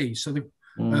don't see. So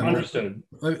Understood.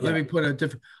 let me put a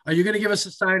different, are you going to give us a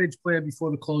signage plan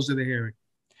before the close of the hearing?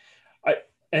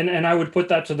 And I would put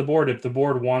that to the board. If the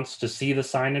board wants to see the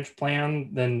signage plan,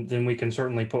 then we can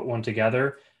certainly put one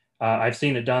together. I've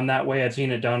seen it done that way. I've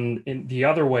seen it done in the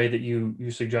other way that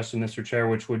you suggested, Mr. Chair,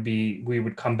 which would be we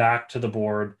would come back to the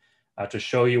board to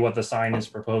show you what the sign is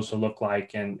proposed to look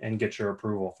like and get your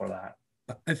approval for that.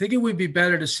 I think it would be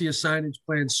better to see a signage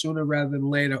plan sooner rather than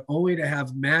later, only to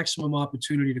have maximum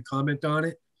opportunity to comment on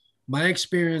it. My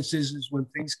experience is when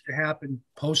things happen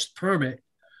post-permit,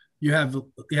 you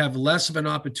have less of an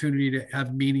opportunity to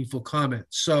have meaningful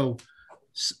comments. So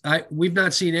we've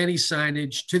not seen any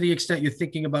signage. To the extent you're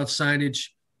thinking about signage,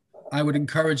 I would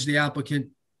encourage the applicant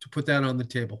to put that on the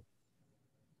table.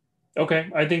 Okay,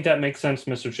 I think that makes sense,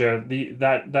 Mr. Chair. The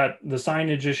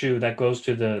signage issue that goes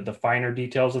to the finer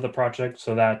details of the project,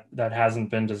 so that hasn't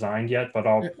been designed yet, but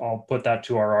I'll put that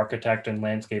to our architect and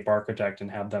landscape architect and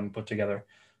have them put together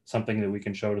something that we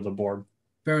can show to the board.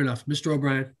 Fair enough. Mr.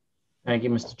 O'Brien. Thank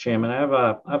you, Mr. Chairman. I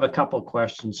have a couple of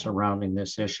questions surrounding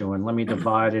this issue, and let me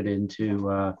divide it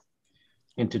into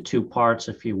two parts,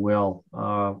 if you will,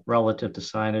 relative to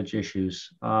signage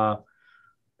issues.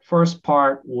 First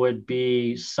part would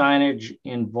be signage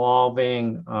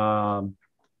involving,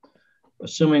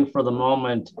 assuming for the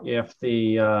moment, if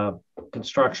the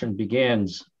construction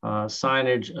begins,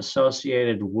 signage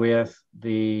associated with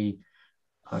the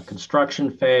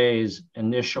construction phase,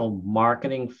 initial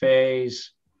marketing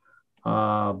phase,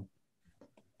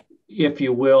 if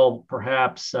you will,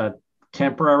 perhaps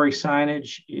temporary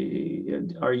signage.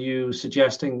 Are you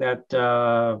suggesting that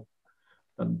the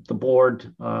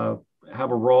board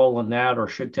have a role in that, or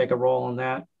should take a role in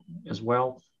that as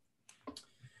well?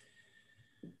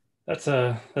 That's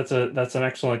an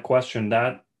excellent question.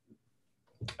 That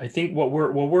I think what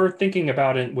we're thinking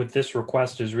about with this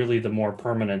request is really the more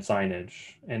permanent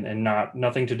signage and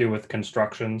nothing to do with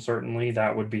construction. Certainly,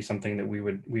 that would be something that we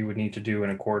would need to do in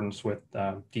accordance with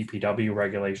DPW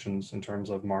regulations in terms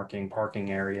of marking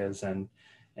parking areas and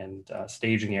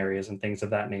staging areas and things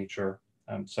of that nature.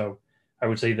 So I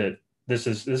would say that this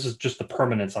is just the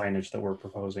permanent signage that we're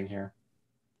proposing here.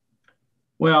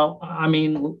 Well, I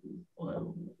mean,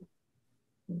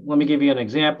 let me give you an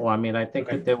example. I mean, I think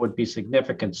that there would be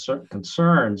significant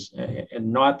concerns,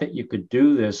 and not that you could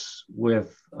do this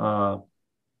with the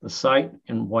site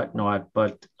and whatnot,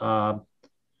 but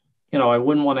you know, I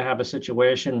wouldn't want to have a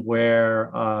situation where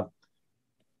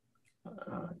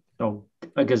you know,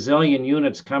 a gazillion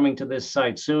units coming to this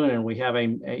site soon, and we have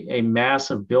a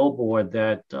massive billboard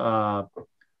that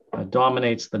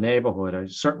dominates the neighborhood. I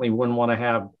certainly wouldn't want to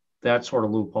have that sort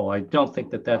of loophole. I don't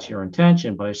think that that's your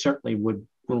intention, but I certainly would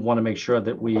want to make sure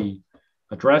that we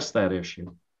address that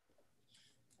issue.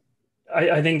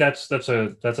 I think that's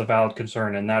a valid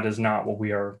concern, and that is not what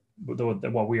we are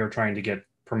trying to get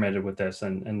permitted with this,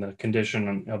 and the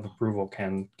condition of approval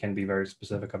can be very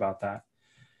specific about that.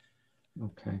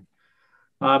 Okay.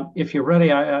 If you're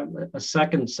ready, I have a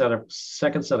second set of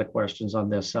questions on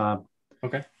this.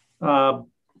 Okay.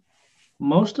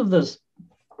 Most of this,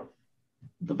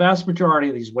 the vast majority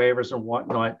of these waivers and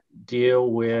whatnot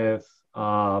deal with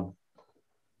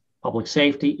public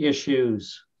safety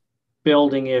issues,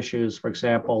 building issues. For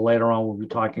example, later on, we'll be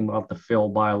talking about the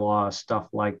fill bylaw, stuff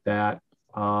like that.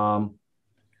 And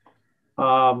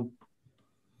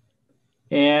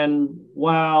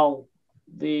while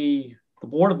the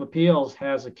Board of Appeals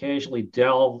has occasionally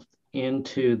delved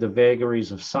into the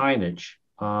vagaries of signage,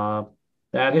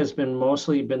 that has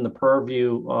mostly been the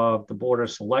purview of the Board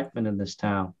of Selectmen in this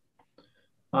town.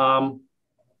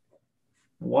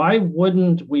 Why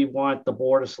wouldn't we want the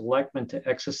Board of Selectmen to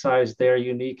exercise their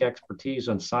unique expertise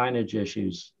on signage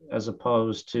issues as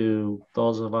opposed to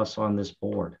those of us on this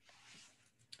board?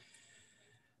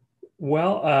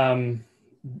 Well,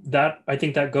 I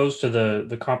think that goes to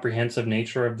the comprehensive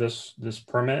nature of this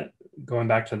permit. Going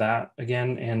back to that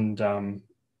again, and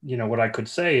you know, what I could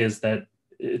say is that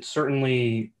it's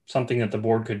certainly something that the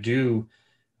board could do.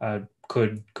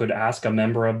 Could ask a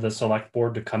member of the select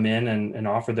board to come in and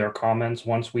offer their comments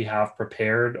once we have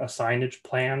prepared a signage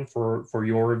plan for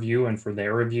your review and for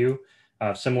their review,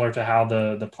 similar to how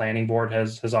the planning board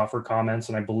has offered comments,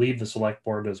 and I believe the select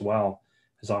board as well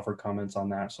has offered comments on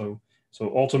that. So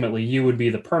So ultimately, you would be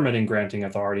the permitting granting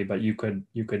authority, but you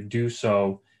could do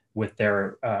so with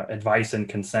their advice and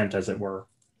consent, as it were.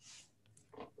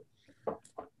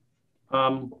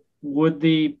 Would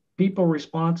the people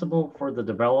responsible for the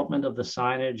development of the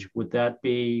signage, would that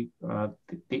be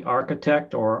the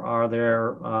architect, or are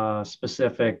there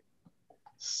specific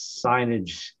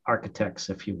signage architects,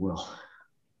 if you will?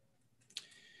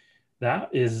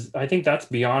 I think that's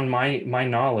beyond my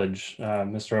knowledge,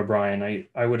 Mr. O'Brien.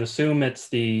 I would assume it's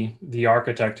the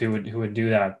architect who would do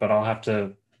that, but I'll have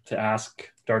to ask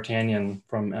D'Artagnan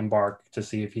from Embark to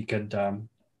see if he could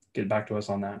get back to us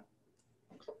on that.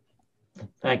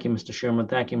 Thank you, Mr. Schumer.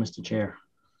 Thank you, Mr. Chair.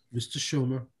 Mr.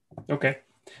 Schumer. Okay.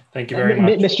 Thank you very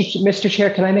much. Mr. Chair,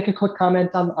 can I make a quick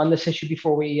comment on this issue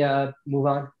before we move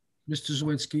on? Mr.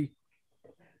 Zawinski.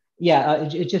 Yeah,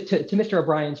 just to Mr.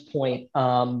 O'Brien's point,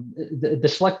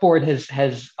 the select board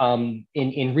has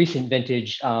in recent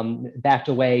vintage backed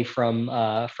away from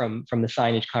the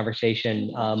signage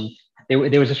conversation.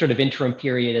 There was a sort of interim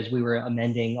period as we were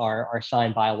amending our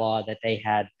sign bylaw that they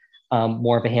had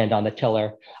more of a hand on the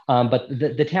tiller. But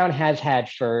the town has had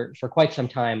for quite some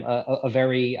time a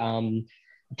very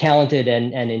talented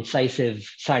and incisive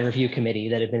sign review committee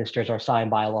that administers our sign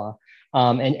bylaw.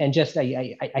 And just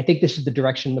I think this is the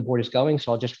direction the board is going,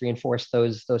 so I'll just reinforce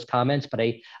those comments. But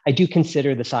I do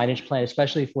consider the signage plan,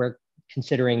 especially if we're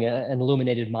considering an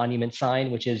illuminated monument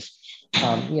sign, which is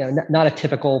not a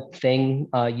typical thing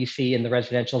you see in the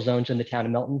residential zones in the town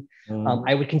of Milton.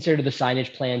 I would consider the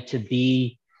signage plan to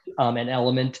be an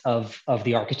element of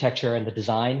the architecture and the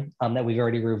design that we've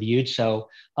already reviewed. So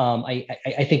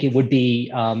I think it would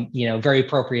be very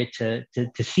appropriate to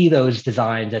see those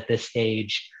designs at this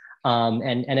stage.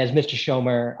 And as Mr.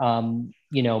 Schomer,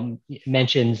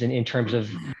 mentions in terms of,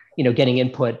 getting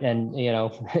input and,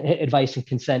 advice and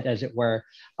consent, as it were,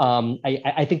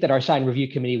 I think that our sign review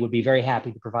committee would be very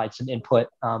happy to provide some input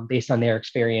based on their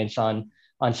experience on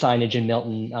signage in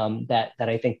Milton that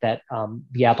I think that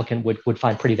the applicant would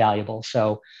find pretty valuable.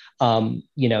 So,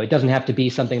 it doesn't have to be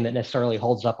something that necessarily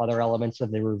holds up other elements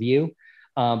of the review,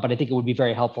 but I think it would be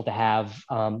very helpful to have,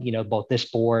 both this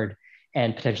board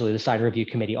and potentially the sign review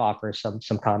committee offer some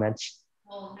comments.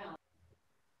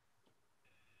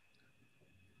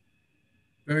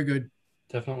 Very good.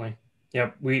 Definitely.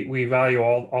 Yep. We value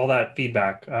all that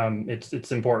feedback.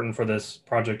 It's important for this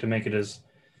project to make it as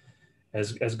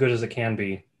good as it can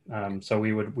be. So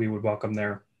we would welcome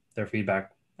their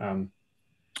feedback.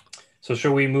 So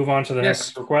shall we move on to the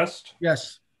next request?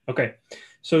 Yes. Okay.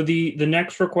 So the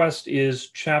next request is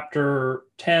Chapter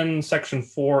 10, Section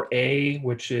 4A,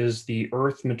 which is the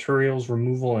earth materials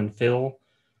removal and fill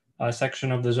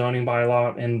section of the zoning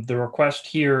bylaw. And the request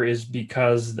here is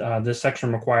because this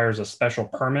section requires a special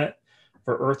permit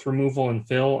for earth removal and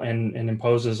fill and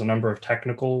imposes a number of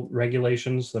technical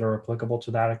regulations that are applicable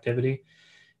to that activity.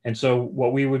 And so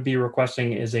what we would be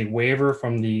requesting is a waiver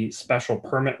from the special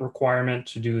permit requirement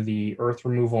to do the earth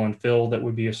removal and fill that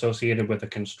would be associated with the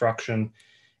construction.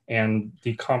 And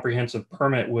the comprehensive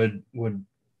permit would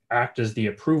act as the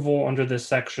approval under this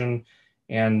section,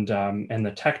 and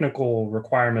the technical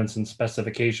requirements and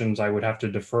specifications I would have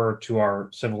to defer to our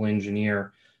civil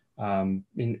engineer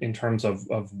in terms of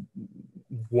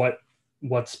what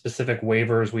specific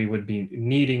waivers we would be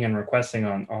needing and requesting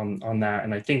on that.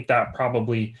 And I think that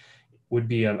probably would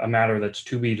be a matter that's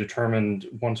to be determined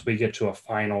once we get to a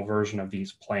final version of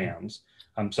these plans.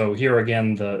 So here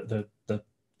again, the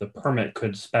permit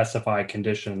could specify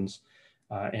conditions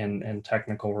and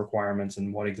technical requirements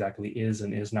and what exactly is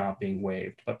and is not being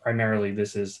waived. But primarily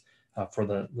this is for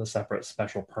the separate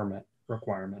special permit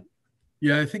requirement.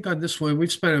 Yeah, I think on this one,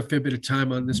 we've spent a fair bit of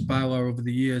time on this bylaw over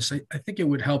the years. I think it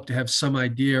would help to have some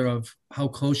idea of how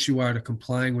close you are to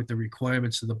complying with the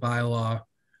requirements of the bylaw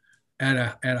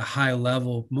at a high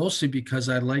level, mostly because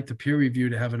I'd like the peer review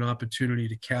to have an opportunity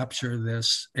to capture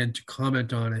this and to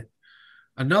comment on it.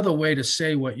 Another way to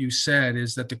say what you said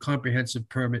is that the comprehensive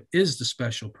permit is the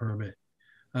special permit.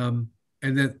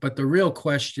 But the real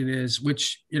question is,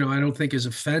 which, I don't think is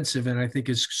offensive, and I think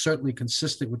is certainly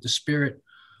consistent with the spirit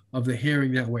of the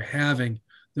hearing that we're having.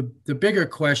 The bigger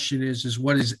question is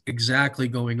what is exactly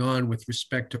going on with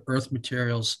respect to earth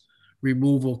materials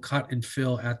removal, cut and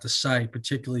fill at the site,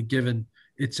 particularly given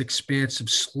its expansive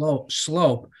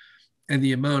slope and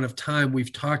the amount of time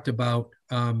we've talked about.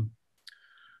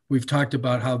 We've talked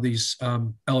about how these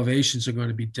elevations are going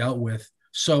to be dealt with.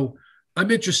 So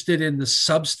I'm interested in the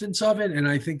substance of it, and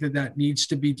I think that needs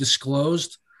to be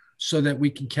disclosed so that we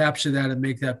can capture that and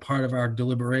make that part of our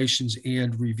deliberations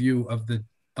and review of the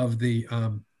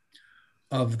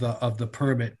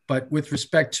permit. But with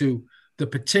respect to the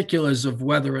particulars of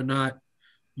whether or not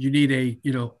you need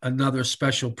another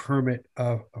special permit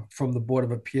from the Board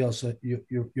of Appeals. So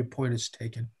your point is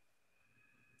taken.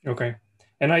 Okay.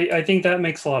 And I think that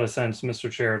makes a lot of sense,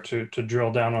 Mr. Chair, to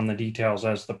drill down on the details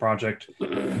as the project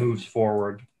moves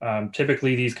forward.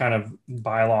 Typically, these kind of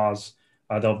bylaws,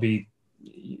 they'll be,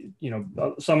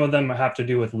 some of them have to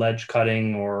do with ledge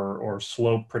cutting or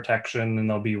slope protection, and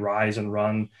there'll be rise and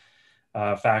run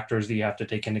factors that you have to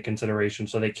take into consideration.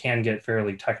 So they can get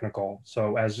fairly technical.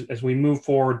 So as we move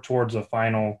forward towards a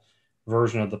final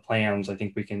version of the plans, I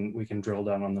think we can drill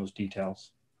down on those details.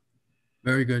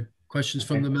 Very good. Questions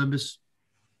from the members?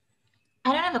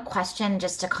 I don't have a question,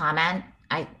 just a comment.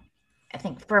 I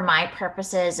think for my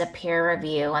purposes, a peer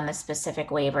review on the specific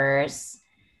waivers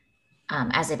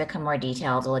as they become more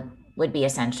detailed would be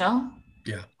essential.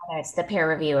 Yeah. Whether it's the peer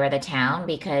review or the town,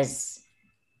 because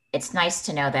it's nice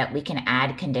to know that we can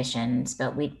add conditions,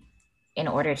 but in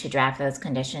order to draft those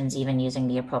conditions, even using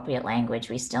the appropriate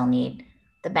language, we still need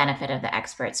the benefit of the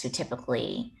experts who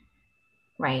typically,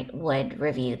 right, would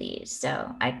review these.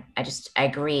 So I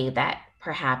agree that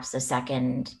perhaps a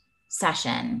second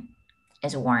session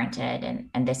is warranted,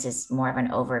 and this is more of an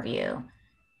overview,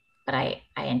 but I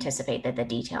anticipate that the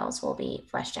details will be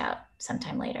fleshed out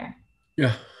sometime later.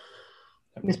 Yeah.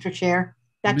 Mr. Chair,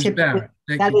 that Ms. Barrett,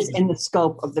 is in the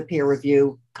scope of the peer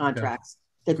review contracts,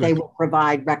 that they will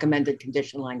provide recommended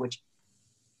condition language.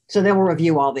 So they will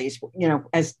review all these,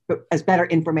 as better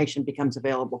information becomes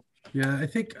available. Yeah, I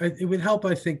think it would help,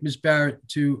 Ms. Barrett,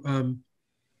 to, I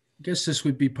guess this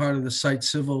would be part of the site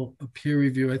civil peer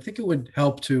review. I think it would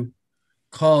help to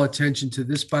call attention to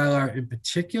this bylaw in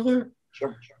particular,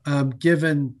 Sure.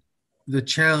 Given the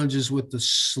challenges with the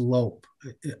slope.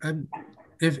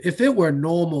 If it were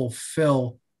normal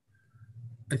fill,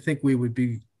 I think we would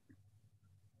be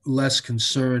less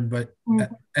concerned. But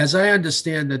as I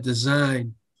understand the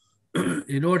design,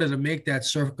 in order to make that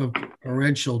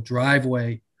circumferential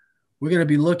driveway, we're going to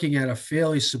be looking at a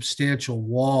fairly substantial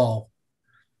wall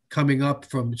coming up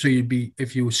from, so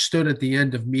if you stood at the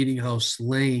end of Meeting House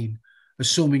Lane,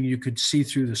 assuming you could see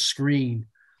through the screen,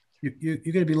 you're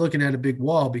going to be looking at a big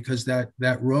wall, because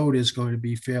that road is going to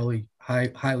be fairly high.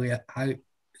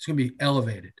 It's going to be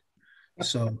elevated.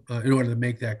 So in order to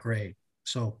make that grade.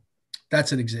 So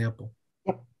that's an example.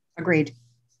 Yep. Agreed.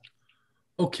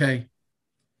 Okay.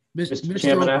 Mr.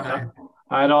 Chairman,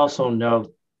 I'd also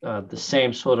note the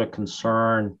same sort of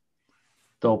concern,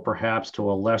 though perhaps to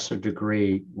a lesser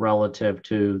degree relative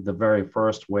to the very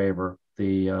first waiver,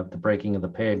 the breaking of the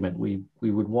pavement. We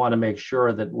would want to make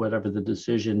sure that whatever the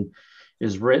decision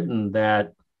is written,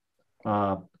 that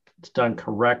it's done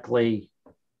correctly,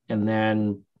 and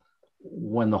then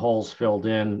when the hole's filled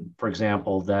in, for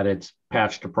example, that it's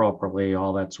patched appropriately,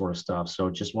 all that sort of stuff. So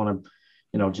just want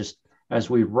to, just as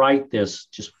we write this,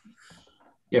 just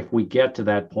if we get to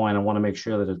that point, I want to make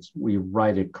sure that we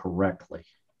write it correctly.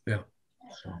 Yeah.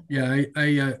 So. Yeah.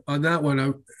 I on that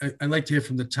one, I'd like to hear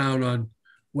from the town on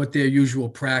what their usual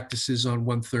practice is on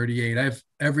 138. I have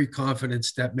every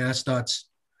confidence that MassDOT's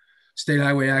state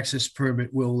highway access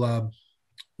permit will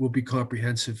be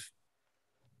comprehensive.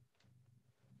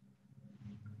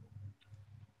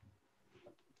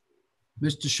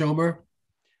 Mr. Schomer.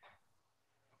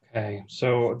 Okay,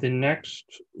 so the next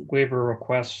waiver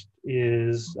request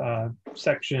is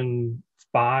section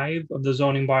 5 of the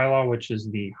zoning bylaw, which is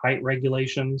the height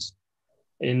regulations.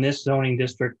 In this zoning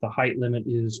district, the height limit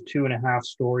is 2.5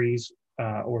 stories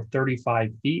or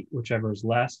 35 feet, whichever is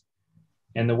less.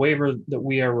 And the waiver that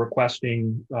we are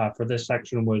requesting for this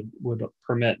section would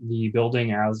permit the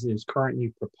building as is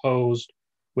currently proposed,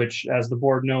 which, as the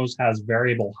board knows, has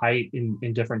variable height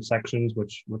in different sections,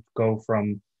 which would go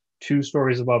from 2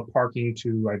 stories above parking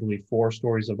to, I believe, 4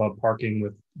 stories above parking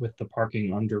with the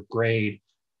parking under grade.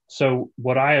 So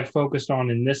what I have focused on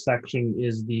in this section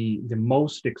is the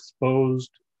most exposed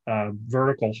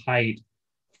vertical height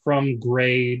from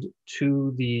grade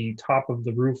to the top of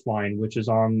the roof line, which is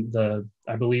on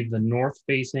I believe, the north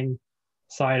facing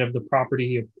side of the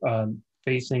property,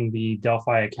 facing the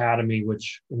Delphi Academy,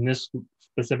 which in this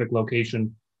specific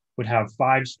location would have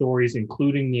 5 stories,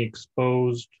 including the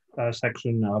exposed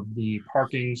section of the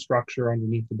parking structure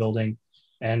underneath the building,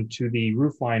 and to the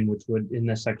roof line, which would in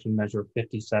this section measure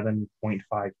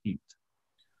 57.5 feet.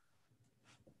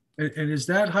 And is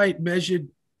that height measured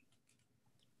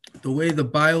the way the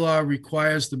bylaw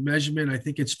requires the measurement? I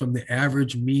think it's from the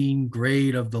average mean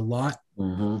grade of the lot.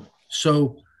 Mm-hmm.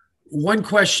 So one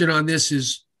question on this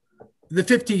is the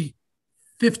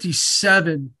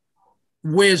 57,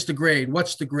 where's the grade?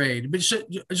 What's the grade? But I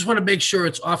just want to make sure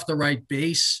it's off the right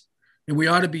base, and we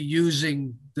ought to be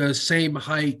using the same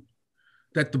height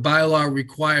that the bylaw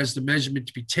requires the measurement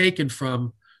to be taken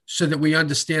from. so that we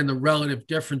understand the relative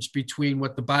difference between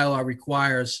what the bylaw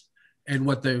requires and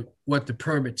what the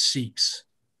permit seeks.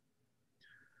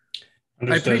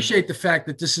 Understood. I appreciate the fact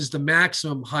that this is the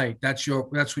maximum height. That's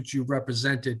what you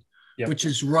represented, Yep. which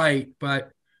is right,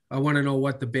 but I want to know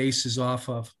what the base is off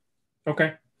of.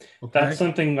 Okay. Okay. That's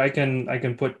something I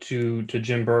can put to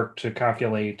Jim Burke to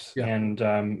calculate, Yeah. and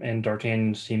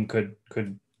D'Artagnan's team could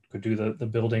do the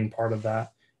building part of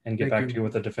that and get Thank back you. to you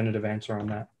with a definitive answer on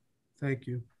that. Thank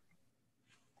you.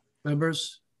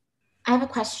 Members? I have a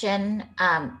question.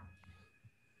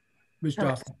 Ms.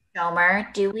 Joffrey.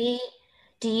 Shomer,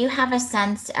 do you have a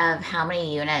sense of how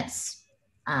many units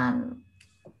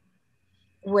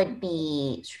would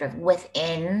be sort of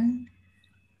within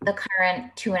the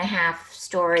current 2.5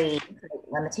 story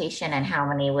limitation and how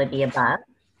many would be above?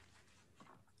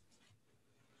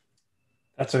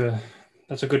 That's a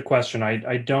good question.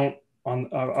 I don't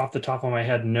off the top of my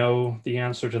head know the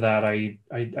answer to that. I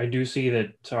do see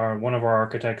that one of our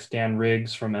architects, Dan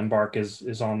Riggs from Embark,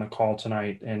 is on the call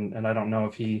tonight, and I don't know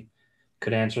if he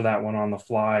could answer that one on the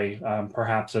fly.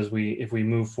 Perhaps if we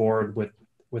move forward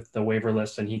with the waiver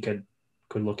list, and he could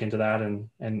look into that and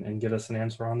give us an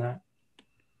answer on that.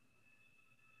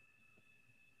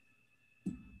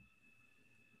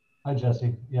 Hi,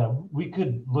 Jesse. Yeah, we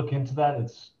could look into that.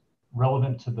 It's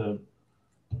relevant to the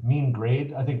mean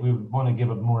grade. I think we would want to give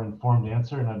a more informed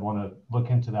answer, and I'd want to look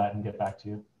into that and get back to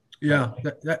you. Yeah,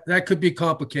 that could be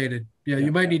complicated. Yeah,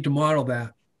 you might need to model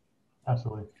that.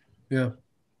 Absolutely. Yeah.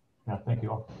 Yeah, thank you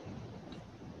all.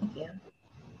 Thank you.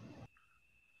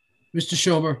 Mr.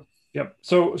 Schomer. Yep.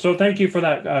 So thank you for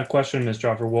that question, Ms.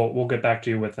 Joffer. We'll get back to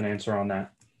you with an answer on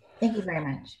that. Thank you very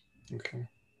much. Okay.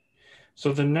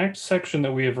 So the next section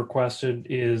that we have requested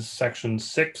is section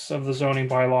 6 of the zoning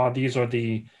bylaw. These are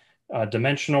the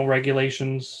dimensional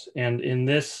regulations, and in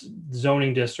this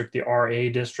zoning district, the RA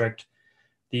district,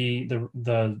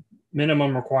 the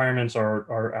minimum requirements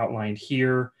are outlined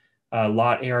here.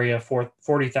 Lot area for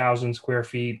 40,000 square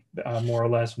feet, more or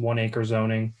less, 1 acre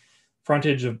zoning.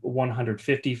 Frontage of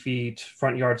 150 feet,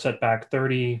 front yard setback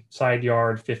 30, side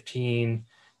yard 15,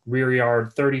 rear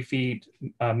yard 30 feet,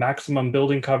 maximum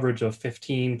building coverage of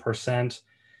 15%,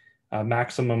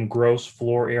 maximum gross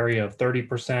floor area of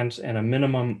 30%, and a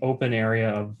minimum open area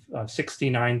of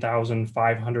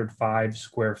 69,505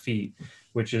 square feet,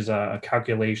 which is a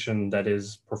calculation that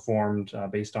is performed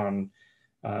based on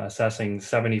assessing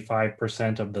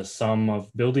 75% of the sum of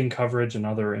building coverage and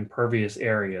other impervious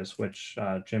areas, which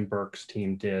Jim Burke's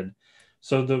team did.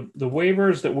 So the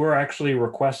waivers that we're actually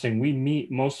requesting, we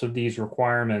meet most of these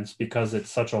requirements because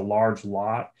it's such a large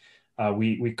lot.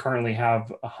 We currently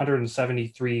have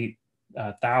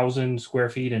 173,000 square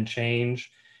feet and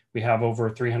change. We have over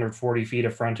 340 feet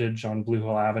of frontage on Blue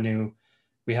Hill Avenue.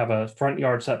 We have a front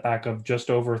yard setback of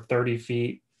just over 30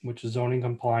 feet, which is zoning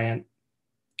compliant.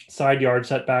 Side yard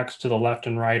setbacks to the left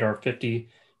and right are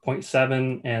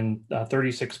 50.7 and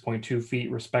 36.2 feet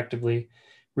respectively.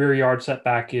 Rear yard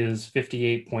setback is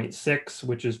 58.6,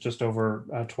 which is just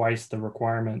over twice the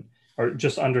requirement, or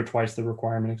just under twice the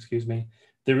requirement, excuse me.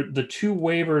 The two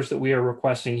waivers that we are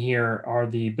requesting here are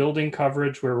the building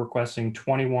coverage. We're requesting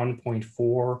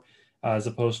 21.4 as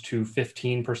opposed to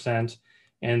 15%,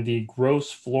 and the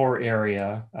gross floor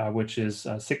area, which is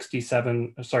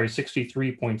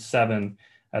 63.7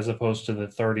 as opposed to the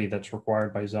 30 that's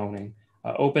required by zoning.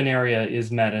 Open area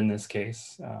is met in this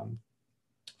case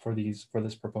for this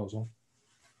proposal.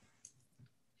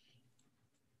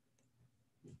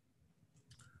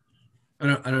 I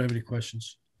don't have any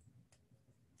questions.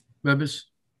 Members?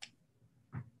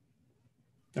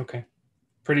 Okay.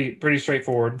 Pretty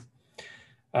straightforward.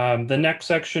 The next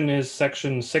section is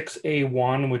section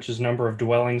 6A1, which is number of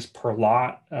dwellings per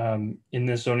lot. In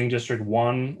this zoning district,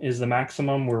 1 is the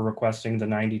maximum. We're requesting the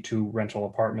 92 rental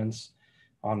apartments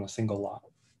on a single lot.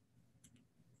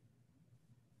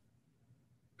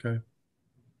 Okay.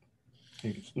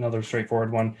 Another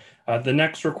straightforward one. The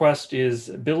next request is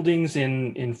buildings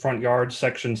in front yard,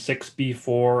 section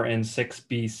 6B4 and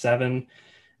 6B7.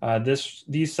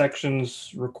 These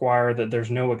sections require that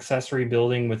there's no accessory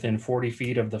building within 40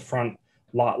 feet of the front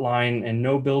lot line and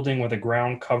no building with a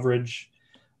ground coverage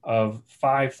of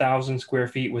 5,000 square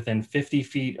feet within 50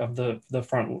 feet of the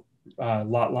front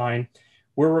lot line.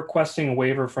 We're requesting a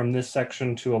waiver from this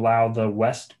section to allow the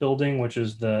west building, which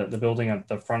is the building at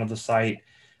the front of the site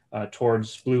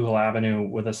towards Blue Hill Avenue,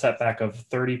 with a setback of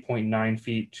 30.9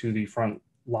 feet to the front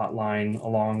lot line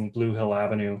along Blue Hill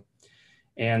Avenue.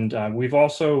 And we've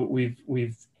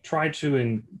tried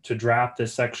to draft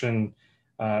this section,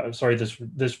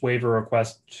 this waiver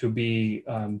request to be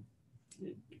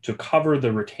to cover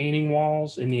the retaining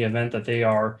walls in the event that they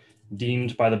are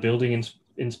deemed by the building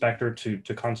inspector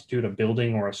to constitute a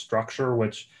building or a structure,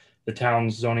 which the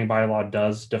town's zoning bylaw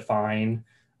does define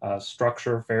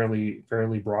structure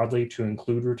fairly broadly to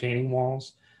include retaining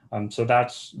walls. So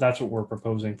that's what we're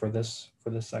proposing for this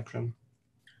section.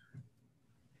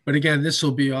 But again, this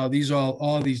will be all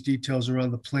these details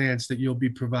around the plans that you'll be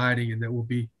providing and that will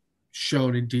be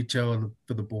shown in detail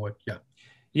for the board. Yeah.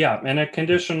 Yeah, and a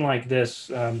condition like this,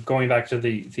 going back to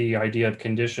the idea of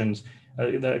conditions,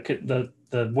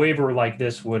 the waiver like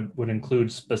this would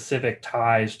include specific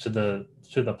ties to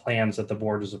the plans that the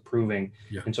board is approving.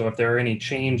 Yeah. And so if there are any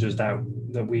changes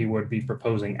that we would be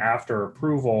proposing after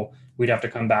approval, we'd have to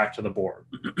come back to the board.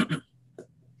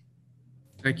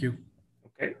 Thank you.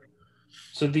 Okay.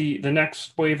 So the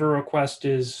next waiver request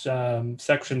is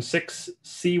section 6,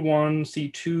 C1,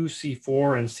 C2,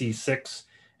 C4, and C6.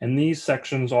 And these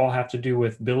sections all have to do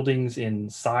with buildings in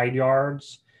side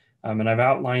yards. And I've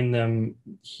outlined them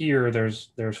here.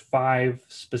 There's 5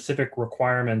 specific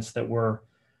requirements that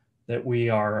we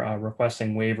are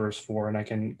requesting waivers for, and I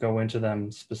can go into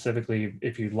them specifically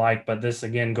if you'd like. But this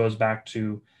again goes back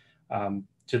to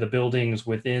the buildings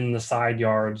within the side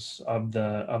yards of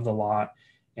the lot,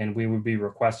 and we would be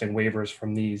requesting waivers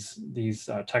from these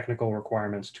technical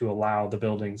requirements to allow the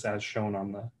buildings as shown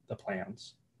on the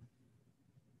plans.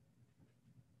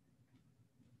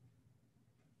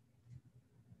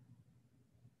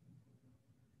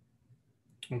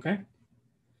 Okay.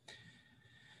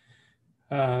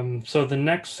 So the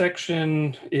next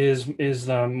section is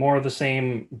more of the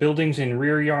same, buildings in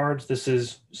rear yards. This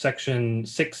is section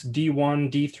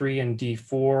 6D1, D3, and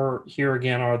D4. Here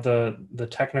again are the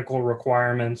technical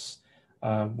requirements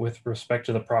with respect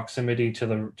to the proximity to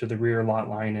the rear lot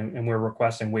line, and we're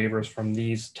requesting waivers from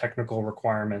these technical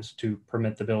requirements to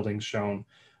permit the buildings shown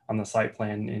on the site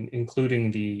plan,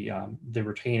 including the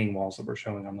retaining walls that we're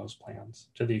showing on those plans,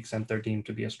 to the extent they're deemed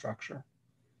to be a structure.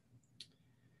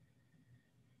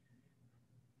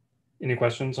 Any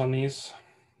questions on these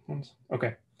ones?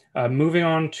 Okay. Moving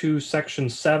on to section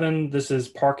 7, this is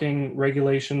parking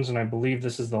regulations, and I believe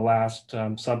this is the last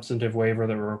substantive waiver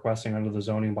that we're requesting under the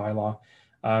zoning bylaw.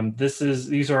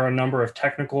 These are a number of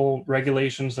technical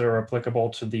regulations that are applicable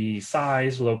to the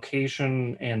size,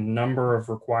 location, and number of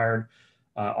required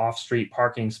off-street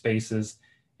parking spaces.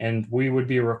 And we would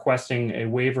be requesting a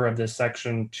waiver of this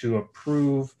section to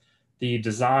approve the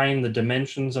design, the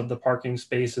dimensions of the parking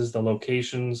spaces, the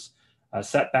locations,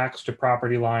 setbacks to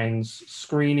property lines,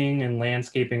 screening and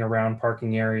landscaping around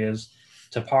parking areas,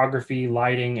 topography,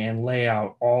 lighting, and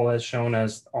layout, all as shown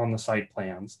as on the site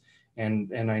plans.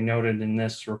 And I noted in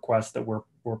this request that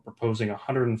we're proposing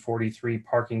 143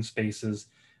 parking spaces,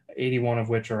 81 of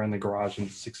which are in the garage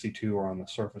and 62 are on the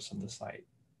surface of the site.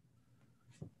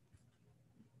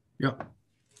 Yep.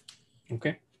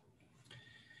 Okay.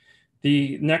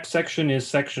 The next section is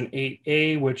section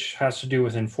 8A, which has to do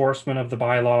with enforcement of the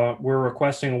bylaw. We're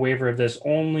requesting a waiver of this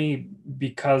only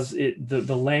because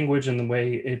the language and the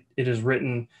way it is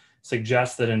written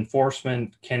suggests that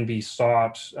enforcement can be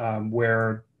sought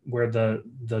where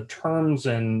the terms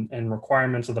and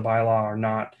requirements of the bylaw are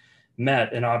not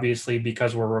met. And obviously,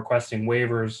 because we're requesting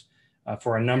waivers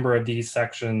for a number of these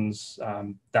sections,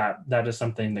 that is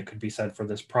something that could be said for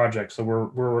this project. So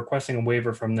we're requesting a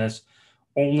waiver from this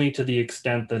only to the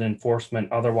extent that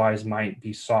enforcement otherwise might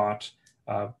be sought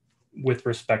with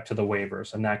respect to the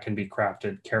waivers, and that can be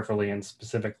crafted carefully and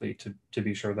specifically to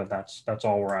be sure that that's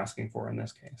all we're asking for in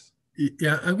this case.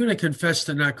 Yeah, I'm going to confess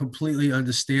to not completely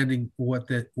understanding what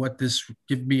this.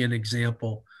 Give me an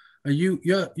example.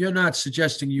 You're not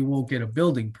suggesting you won't get a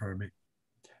building permit?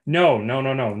 No,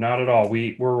 not at all.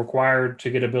 We're required to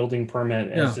get a building permit,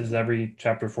 as is every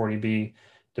Chapter 40B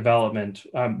development.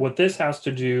 What this has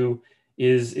to do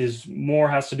has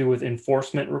to do with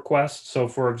enforcement requests. So,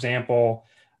 for example,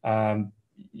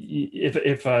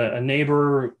 if a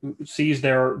neighbor sees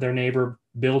their neighbor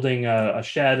building a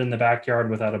shed in the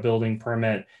backyard without a building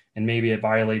permit, and maybe it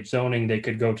violates zoning, they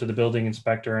could go to the building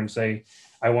inspector and say,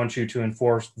 I want you to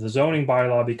enforce the zoning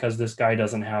bylaw because this guy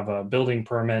doesn't have a building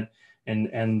permit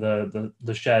and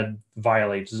the shed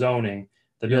violates zoning.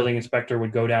 The building inspector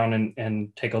would go down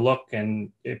and take a look,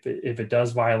 and if it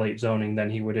does violate zoning, then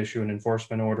he would issue an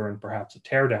enforcement order and perhaps a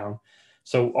tear down.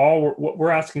 So what we're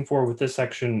asking for with this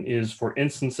section is for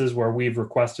instances where we've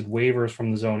requested waivers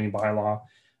from the zoning bylaw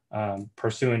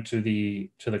pursuant to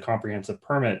the comprehensive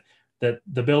permit, that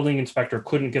the building inspector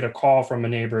couldn't get a call from a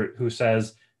neighbor who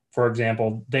says, for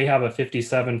example, they have a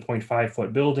 57.5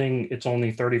 foot building, it's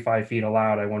only 35 feet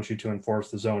allowed, I want you to enforce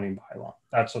the zoning bylaw.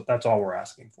 That's all we're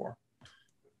asking for.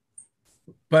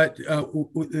 But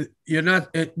you're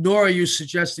not, nor are you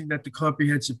suggesting that the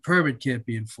comprehensive permit can't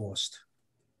be enforced.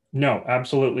 No,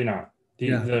 absolutely not.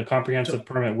 Yeah. The comprehensive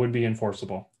permit would be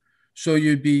enforceable. So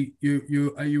you'd be,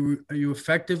 are you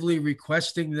effectively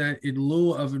requesting that in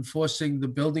lieu of enforcing the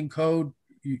building code,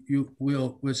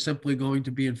 we're simply going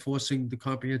to be enforcing the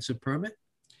comprehensive permit?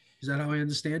 Is that how I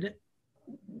understand it?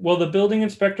 Well, the building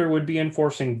inspector would be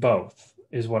enforcing both,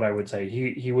 is what I would say.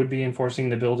 He would be enforcing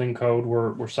the building code.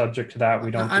 We're subject to that. We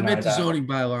don't I deny meant the that. zoning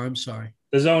bylaw. I'm sorry.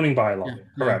 The zoning bylaw, Yeah,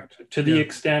 correct. yeah, to the yeah.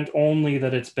 extent only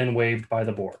that it's been waived by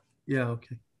the board. Yeah.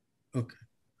 Okay. Okay.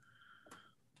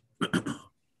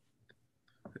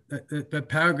 That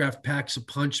paragraph packs a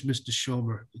punch, Mr.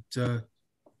 Schomer.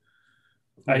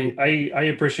 I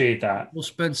appreciate that. We'll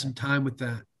spend some time with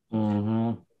that.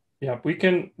 Mm-hmm. Yeah, we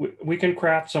can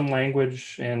craft some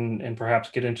language and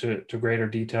perhaps get into greater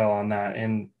detail on that.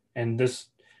 And this,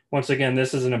 once again,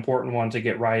 this is an important one to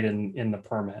get right in the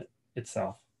permit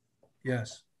itself.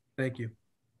 Yes. Thank you.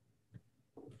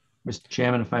 Mr.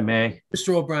 Chairman, if I may.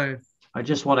 Mr. O'Brien. I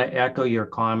just want to echo your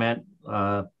comment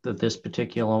that this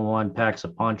particular one packs a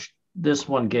punch. This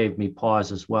one gave me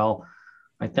pause as well.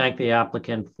 I thank the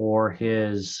applicant for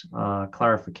his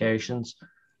clarifications,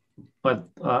 but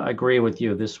I agree with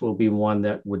you. This will be one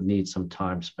that would need some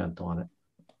time spent on it.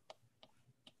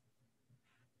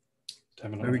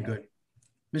 Definitely. Very good.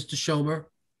 Mr. Schomer.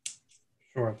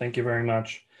 Sure. Thank you very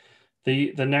much.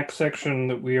 The next section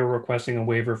that we are requesting a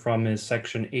waiver from is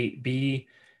section 8B,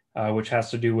 which has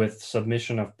to do with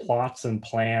submission of plots and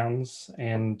plans.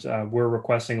 And we're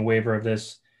requesting a waiver of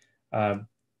this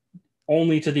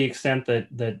only to the extent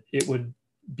that it would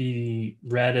be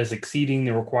read as exceeding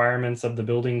the requirements of the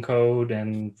building code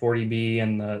and 40B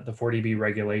and the 40B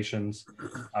regulations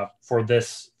for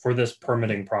this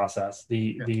permitting process.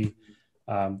 The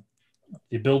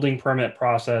building permit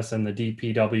process and the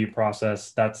DPW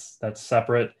process, that's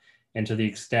separate. And to the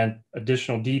extent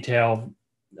additional detail,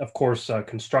 of course,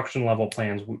 construction level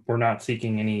plans, we're not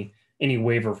seeking any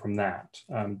waiver from that,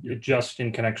 just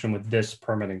in connection with this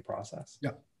permitting process.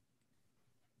 Yeah.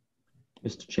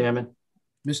 Mr. Chairman.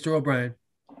 Mr. O'Brien.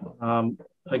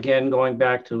 Again, going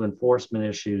back to enforcement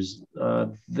issues,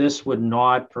 this would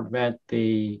not prevent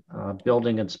the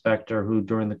building inspector who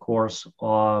during the course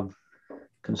of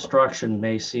construction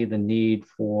may see the need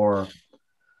for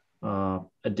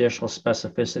additional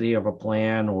specificity of a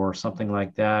plan or something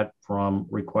like that from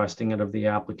requesting it of the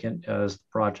applicant as the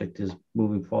project is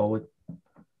moving forward.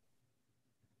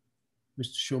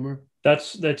 Mr. Schumer.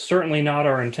 That's certainly not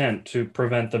our intent to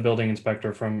prevent the building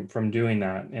inspector from doing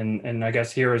that. And I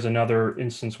guess here is another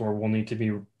instance where we'll need to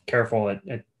be careful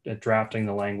at drafting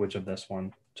the language of this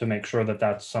one to make sure that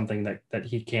that's something that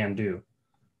he can do.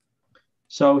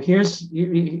 So here's,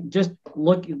 you just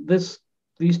look at this,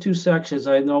 these two sections.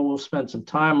 I know we'll spend some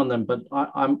time on them, but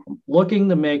I'm looking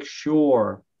to make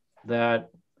sure that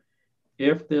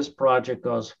if this project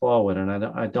goes forward, and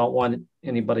I don't want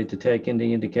anybody to take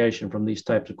any indication from these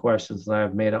types of questions that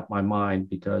I've made up my mind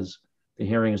because the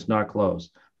hearing is not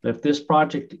closed. But if this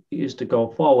project is to go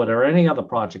forward, or any other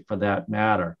project for that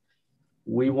matter,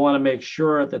 we want to make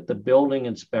sure that the building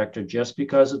inspector, just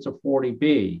because it's a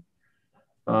 40B,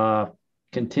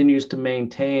 continues to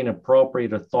maintain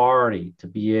appropriate authority to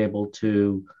be able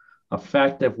to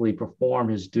effectively perform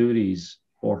his duties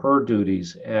or her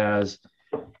duties as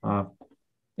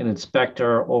an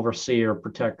inspector, overseer,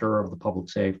 protector of the public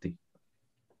safety.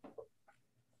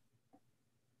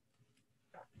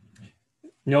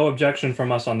 No objection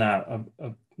from us on that.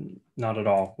 Not at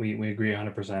all. We agree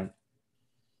 100%.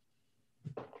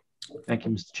 Thank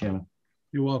you, Mr. Chairman.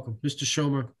 You're welcome. Mr.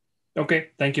 Schomer. Okay,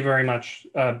 thank you very much.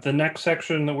 The next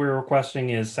section that we're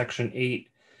requesting is section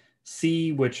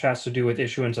 8C, which has to do with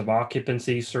issuance of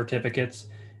occupancy certificates.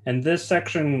 And this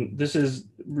section, this is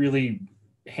really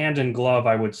hand in glove,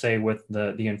 I would say, with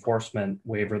the enforcement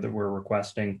waiver that we're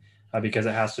requesting, because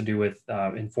it has to do with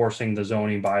enforcing the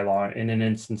zoning bylaw. And in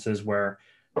instances where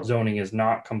zoning is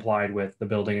not complied with, the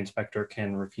building inspector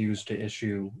can refuse to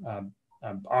issue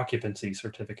occupancy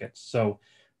certificates. So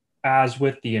as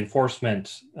with the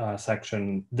enforcement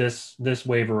section, this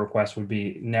waiver request would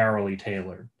be narrowly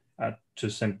tailored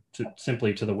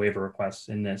simply to the waiver requests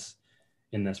in this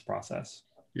process.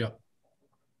 Yeah.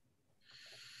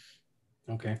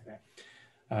 Okay.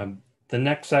 The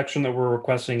next section that we're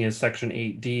requesting is section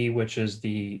 8D, which is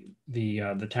the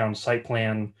town site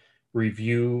plan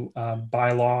review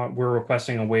bylaw. We're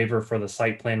requesting a waiver for the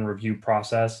site plan review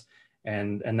process,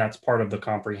 and that's part of the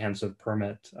comprehensive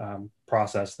permit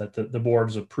process that the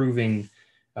board's approving.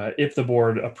 If the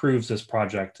board approves this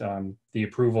project, the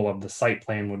approval of the site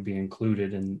plan would be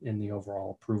included in the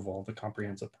overall approval of the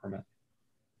comprehensive permit.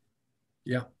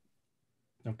 Yeah.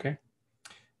 Okay.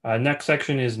 Next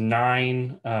section is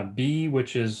 9B,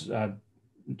 which is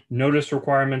notice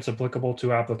requirements applicable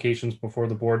to applications before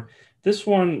the board. This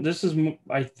is,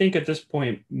 I think at this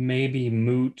point, maybe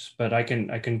moot, but I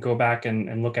can go back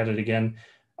and look at it again.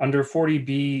 Under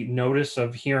 40B, notice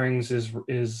of hearings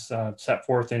is set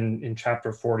forth in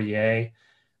chapter 40A,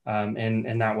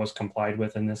 and that was complied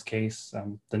with in this case.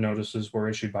 The notices were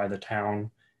issued by the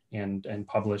town and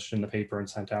published in the paper and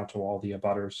sent out to all the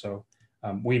abutters. So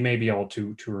we may be able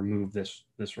to remove this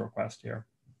request here.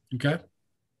 Okay.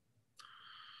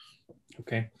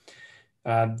 Okay.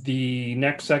 The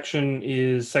next section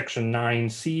is section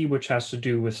 9C, which has to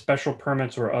do with special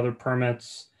permits or other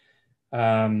permits.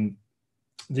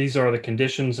 These are the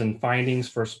conditions and findings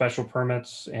for special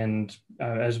permits. And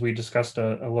as we discussed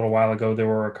a little while ago, there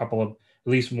were a couple of,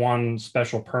 at least one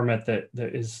special permit that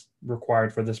is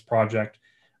required for this project,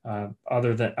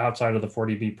 other than outside of the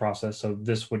 40B process. So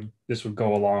this would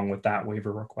go along with that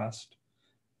waiver request.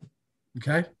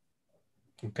 Okay.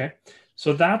 Okay.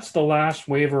 So that's the last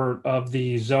waiver of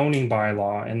the zoning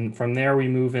bylaw. And from there, we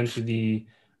move into the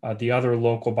other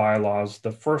local bylaws.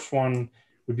 The first one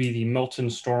would be the Milton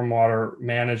Stormwater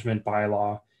Management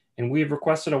Bylaw. And we have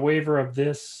requested a waiver of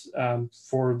this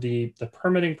for the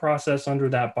permitting process under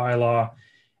that bylaw.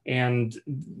 And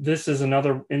this is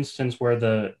another instance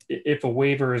where if a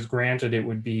waiver is granted, it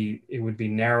would be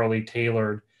narrowly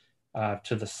tailored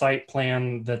to the site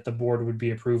plan that the board would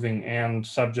be approving and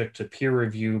subject to peer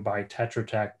review by Tetra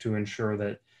Tech to ensure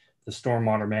that the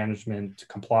stormwater management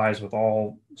complies with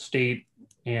all state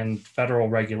and federal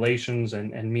regulations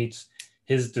and meets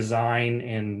his design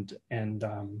and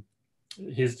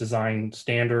his design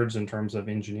standards in terms of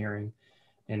engineering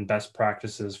and best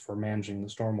practices for managing the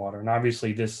stormwater. And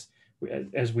obviously this,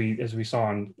 as we saw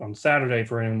on Saturday,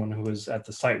 for anyone who was at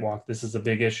the site walk, this is a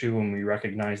big issue and we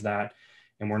recognize that.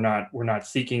 And we're not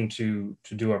seeking to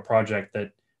do a project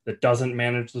that doesn't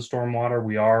manage the stormwater.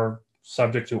 We are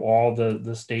subject to all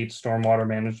the state stormwater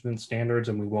management standards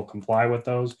and we will comply with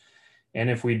those. And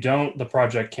if we don't, the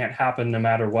project can't happen no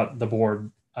matter what the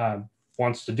board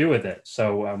wants to do with it.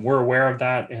 So we're aware of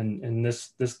that, and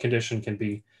this condition can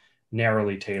be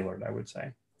narrowly tailored, I would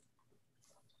say.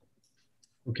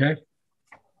 Okay.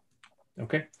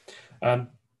 Okay.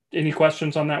 Any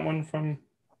questions on that one from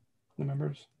the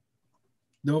members?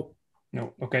 Nope.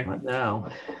 No. Okay. Not now.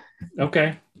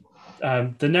 Okay.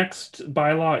 The next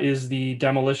bylaw is the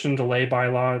demolition delay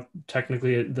bylaw.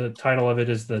 Technically, the title of it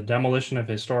is the Demolition of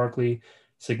Historically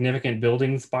Significant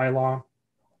Buildings bylaw.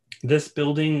 This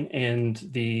building and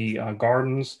the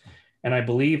gardens, and I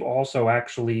believe also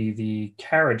actually the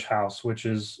carriage house, which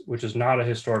is not a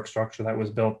historic structure that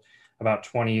was built about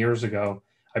 20 years ago.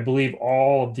 I believe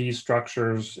all of these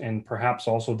structures and perhaps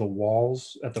also the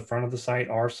walls at the front of the site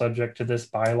are subject to this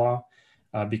bylaw.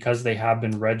 Because they have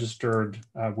been registered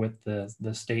with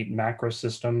the state macro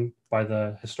system by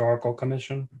the Historical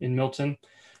Commission in Milton.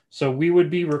 So we would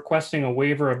be requesting a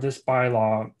waiver of this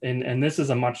bylaw, and this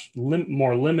is a much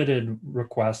more limited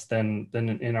request than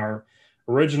in our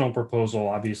original proposal,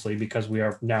 obviously, because we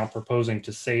are now proposing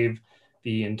to save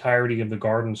the entirety of the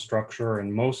garden structure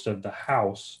and most of the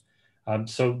house.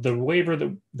 So the waiver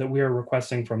that we are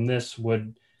requesting from this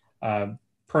would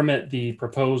permit the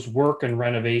proposed work and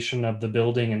renovation of the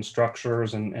building and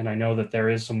structures. And I know that there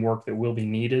is some work that will be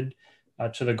needed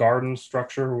to the garden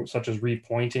structure, such as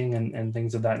repointing and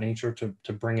things of that nature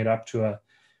to bring it up to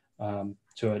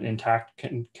an intact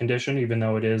condition. Even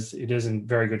though it is in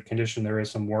very good condition, there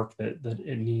is some work that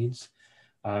it needs.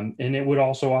 And it would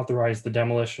also authorize the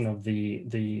demolition of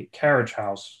the carriage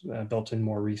house built in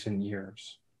more recent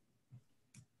years.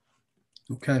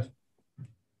 Okay.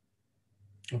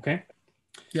 Okay.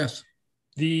 Yes.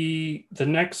 The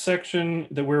next section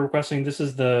that we're requesting, this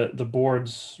is the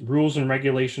board's rules and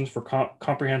regulations for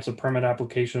comprehensive permit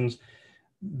applications.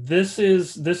 This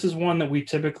is one that we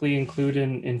typically include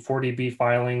in 40B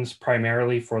filings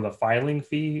primarily for the filing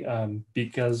fee,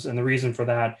 because, and the reason for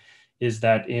that is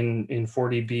that in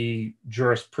 40B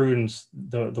jurisprudence,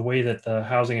 the way that the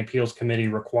Housing Appeals Committee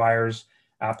requires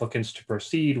applicants to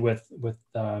proceed with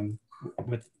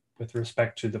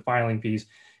respect to the filing fees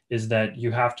is that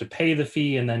you have to pay the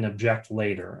fee and then object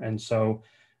later. And so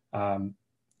our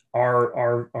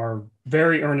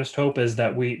very earnest hope is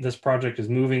that this project is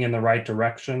moving in the right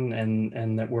direction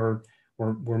and that we're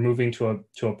moving to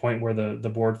a point where the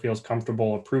board feels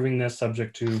comfortable approving this,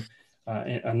 subject to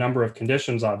a number of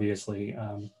conditions, obviously,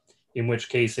 in which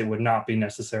case it would not be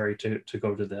necessary to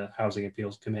go to the Housing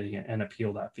Appeals Committee and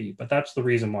appeal that fee. But that's the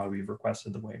reason why we've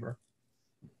requested the waiver.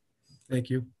 Thank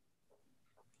you.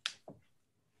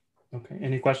 Okay,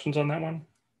 any questions on that one?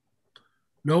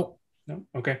 Nope. No?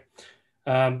 Okay.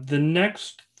 The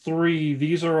next three,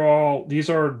 these are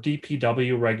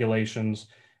DPW regulations,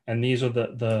 and these are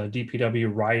the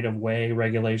DPW right-of-way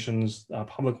regulations,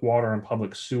 public water and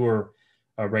public sewer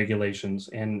regulations,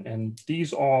 and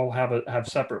these all have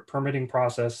separate permitting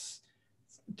process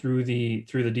through the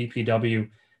DPW.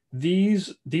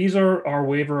 These are our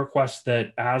waiver requests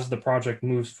that, as the project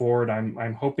moves forward,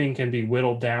 I'm hoping can be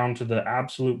whittled down to the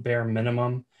absolute bare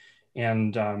minimum,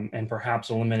 and perhaps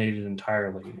eliminated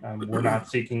entirely. We're not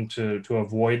seeking to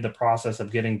avoid the process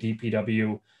of getting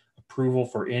DPW approval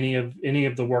for any of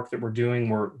the work that we're doing.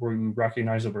 We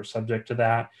recognize that we're subject to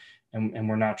that, and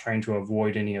we're not trying to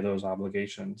avoid any of those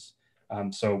obligations.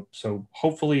 So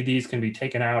hopefully these can be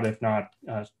taken out, if not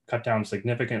cut down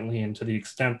significantly. And to the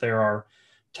extent there are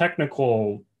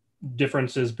technical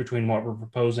differences between what we're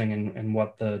proposing and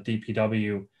what the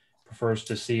DPW prefers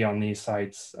to see on these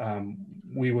sites,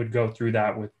 we would go through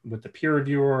that with the peer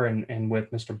reviewer and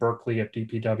with Mr. Berkeley at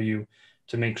DPW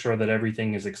to make sure that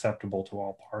everything is acceptable to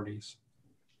all parties.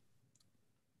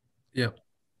 Yeah.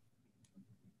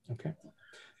 Okay.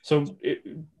 So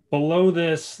below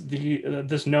this,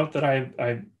 this note that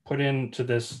I put into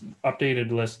this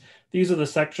updated list, these are the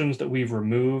sections that we've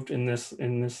removed in this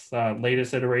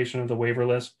latest iteration of the waiver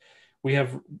list. We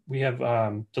have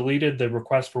deleted the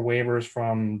request for waivers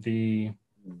from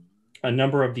a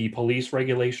number of the police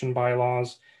regulation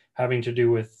bylaws having to do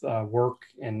with work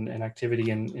and activity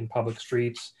in public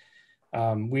streets.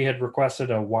 We had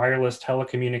requested a wireless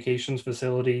telecommunications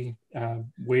facility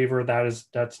waiver.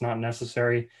 That's not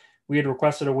necessary. We had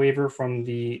requested a waiver from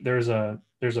there's a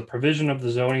provision of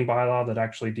the zoning bylaw that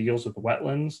actually deals with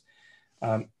wetlands.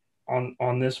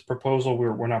 On this proposal,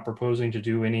 we're not proposing to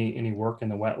do any work in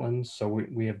the wetlands, so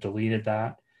we have deleted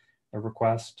that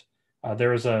request.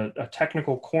 There is a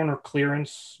technical corner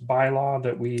clearance bylaw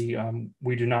that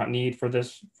we do not need for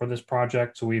this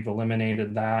project, so we've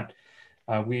eliminated that.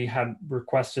 We had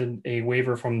requested a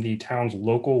waiver from the town's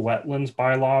local wetlands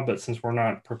bylaw, but since we're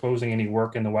not proposing any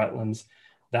work in the wetlands,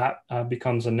 that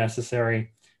becomes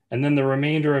unnecessary. And then the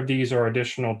remainder of these are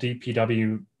additional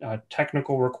DPW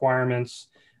technical requirements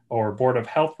or Board of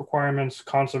Health requirements,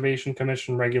 Conservation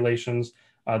Commission regulations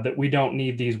that we don't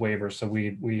need these waivers, so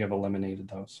we have eliminated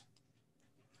those.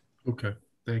 Okay,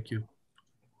 thank you.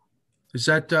 Is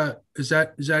that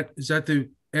the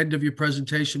end of your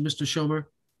presentation, Mr. Schomer?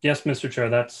 Yes, Mr. Chair,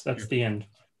 that's the end.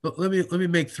 But let me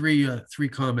make three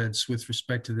comments with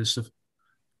respect to this.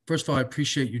 First of all, I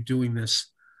appreciate you doing this.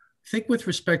 I think with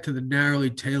respect to the narrowly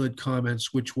tailored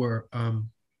comments, which was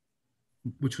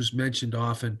mentioned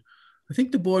often, I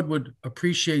think the board would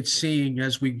appreciate seeing,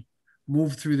 as we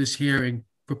move through this hearing,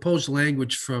 proposed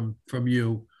language from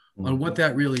you on what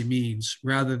that really means,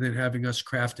 rather than having us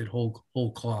craft it whole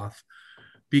cloth.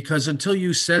 Because until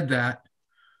you said that,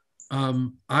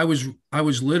 I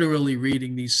was literally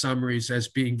reading these summaries as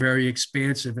being very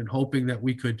expansive and hoping that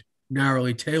we could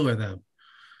narrowly tailor them.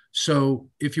 So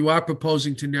if you are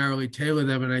proposing to narrowly tailor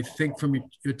them, and I think from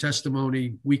your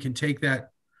testimony we can take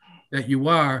that you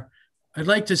are, I'd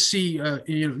like to see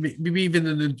maybe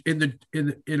even in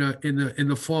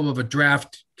the form of a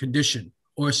draft condition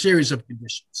or a series of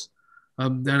conditions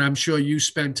that I'm sure you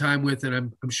spend time with,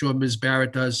 and I'm sure Ms.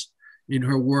 Barrett does in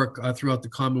her work throughout the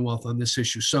Commonwealth on this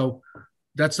issue. So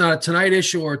that's not a tonight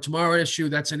issue or a tomorrow issue.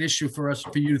 That's an issue for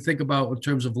you to think about in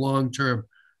terms of long term.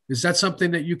 Is that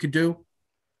something that you could do?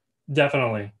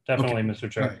 Definitely, okay. Mr.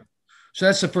 Chair. Right. So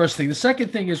that's the first thing. The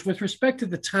second thing is with respect to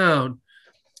the town,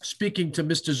 speaking to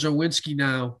Mr. Zerwinski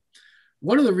now,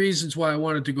 one of the reasons why I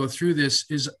wanted to go through this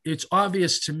is it's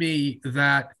obvious to me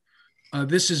that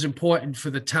this is important for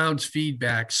the town's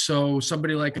feedback. So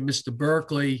somebody like a Mr.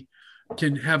 Berkeley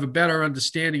can have a better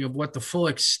understanding of what the full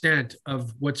extent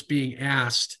of what's being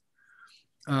asked.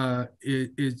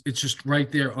 It's just right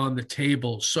there on the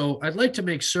table. So I'd like to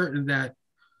make certain that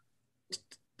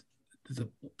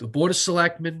the Board of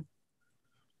Selectmen,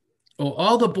 or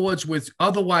all the boards with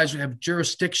otherwise have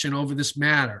jurisdiction over this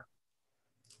matter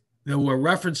that were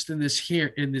referenced in this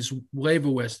waiver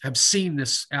list, have seen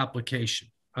this application,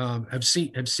 have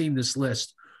seen this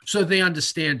list, so they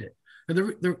understand it.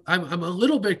 And I'm a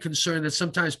little bit concerned that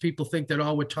sometimes people think that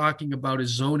all we're talking about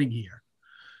is zoning here,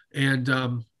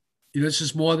 and this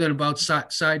is more than about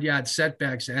side yard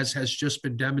setbacks, as has just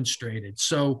been demonstrated.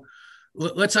 So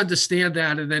let's understand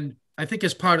that, and then I think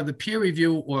as part of the peer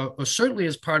review, or certainly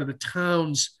as part of the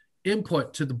town's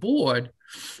input to the board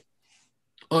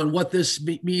on what this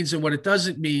means and what it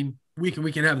doesn't mean, we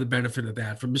can have the benefit of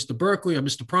that from Mr. Berkeley or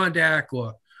Mr. Prondak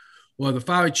or the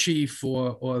fire chief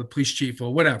or the police chief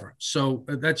or whatever. So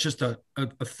that's just a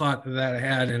thought that I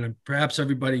had, and perhaps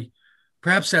everybody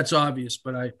Perhaps that's obvious,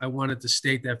 but I wanted to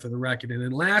state that for the record. And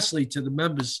then lastly, to the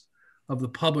members of the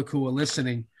public who are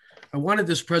listening, I wanted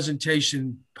this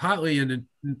presentation partly in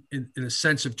a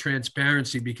sense of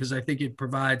transparency, because I think it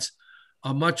provides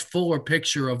a much fuller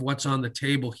picture of what's on the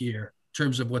table here in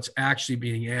terms of what's actually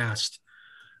being asked.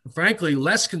 Frankly,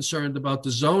 less concerned about the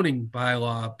zoning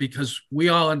bylaw, because we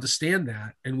all understand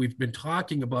that. And we've been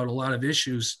talking about a lot of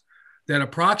issues that are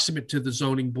proximate to the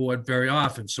zoning board very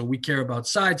often. So we care about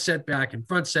side setback and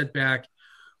front setback,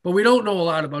 but we don't know a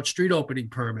lot about street opening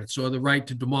permits or the right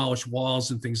to demolish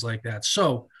walls and things like that.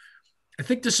 So I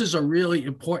think this is a really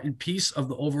important piece of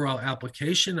the overall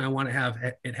application. I want to have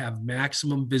it have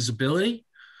maximum visibility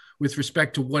with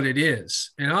respect to what it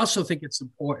is. And I also think it's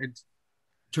important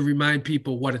to remind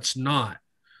people what it's not.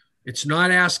 It's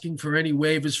not asking for any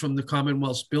waivers from the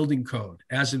Commonwealth's building code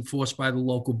as enforced by the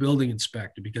local building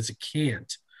inspector, because it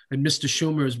can't. And Mr.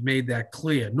 Schumer has made that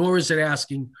clear. Nor is it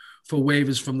asking for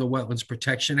waivers from the Wetlands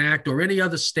Protection Act or any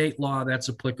other state law that's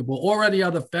applicable or any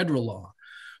other federal law.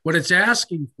 What it's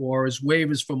asking for is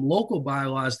waivers from local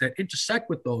bylaws that intersect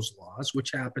with those laws,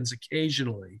 which happens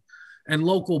occasionally, and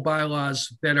local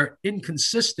bylaws that are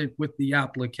inconsistent with the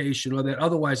application or that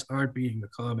otherwise aren't being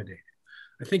accommodated.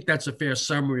 I think that's a fair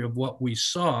summary of what we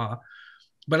saw.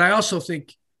 But I also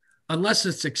think, unless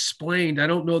it's explained, I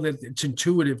don't know that it's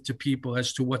intuitive to people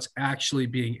as to what's actually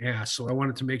being asked. So I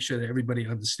wanted to make sure that everybody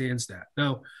understands that.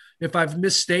 Now, if I've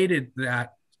misstated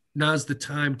that, now's the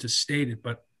time to state it.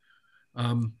 But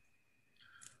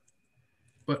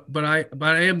I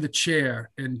am the chair,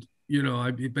 and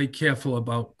I'd be careful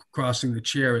about crossing the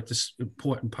chair at this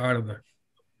important part of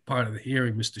the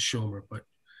hearing, Mr. Schumer. But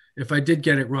if I did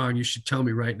get it wrong, you should tell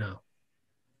me right now.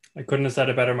 I couldn't have said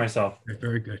it better myself. Okay,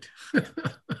 very good.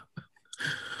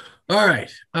 All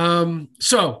right.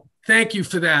 So thank you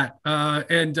for that.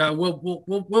 And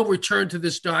we'll return to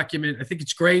this document. I think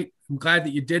it's great. I'm glad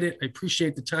that you did it. I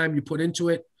appreciate the time you put into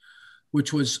it,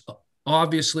 which was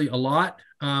obviously a lot.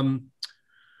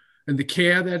 And the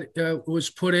care that was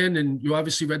put in, and you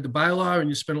obviously read the bylaw and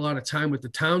you spent a lot of time with the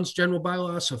town's general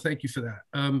bylaw. So thank you for that.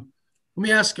 Let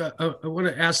me ask, I want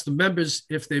to ask the members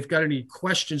if they've got any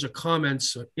questions or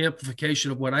comments or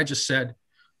amplification of what I just said.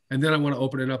 And then I want to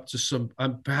open it up to some,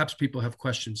 perhaps people have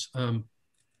questions.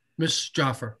 Ms.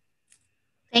 Jaffer.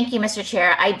 Thank you, Mr.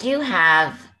 Chair. I do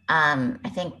have, I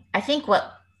think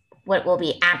what will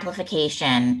be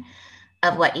amplification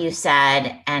of what you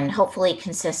said, and hopefully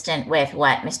consistent with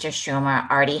what Mr. Schumer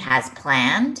already has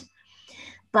planned.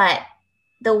 But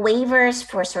the waivers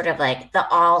for sort of like the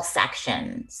all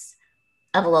sections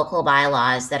of local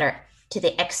bylaws that are, to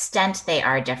the extent they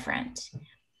are different,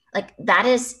 like that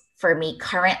is for me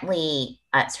currently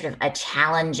sort of a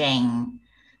challenging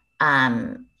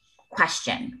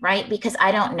question, right? Because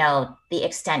I don't know the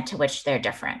extent to which they're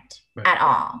different at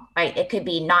all, right? It could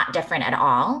be not different at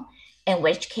all, in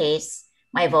which case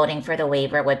my voting for the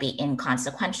waiver would be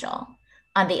inconsequential.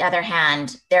 On the other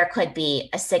hand, there could be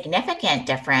a significant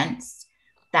difference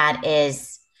that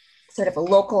is sort of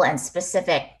local and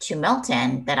specific to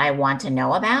Milton that I want to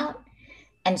know about.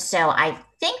 And so I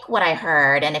think what I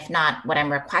heard, and if not what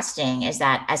I'm requesting, is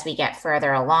that as we get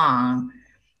further along,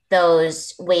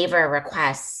 those waiver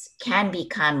requests can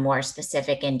become more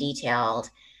specific and detailed.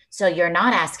 So you're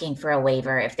not asking for a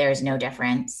waiver if there's no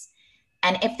difference.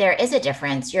 And if there is a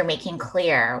difference, you're making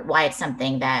clear why it's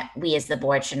something that we as the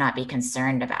board should not be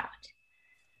concerned about.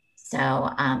 So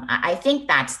I think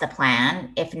that's the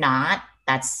plan. If not,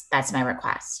 that's my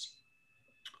request.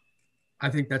 I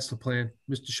think that's the plan.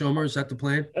 Mr. Schumer, is that the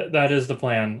plan? That is the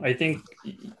plan. I think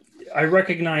I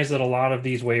recognize that a lot of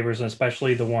these waivers, and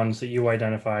especially the ones that you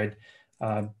identified,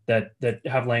 that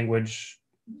have language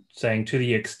saying to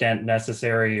the extent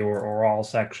necessary or all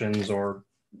sections, or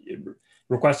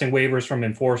requesting waivers from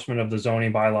enforcement of the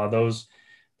zoning bylaw,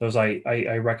 those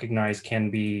I recognize can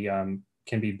be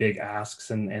big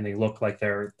asks, and they look like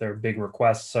they're big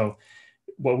requests. So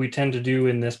what we tend to do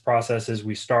in this process is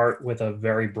we start with a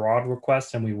very broad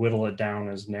request and we whittle it down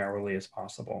as narrowly as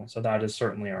possible. So that is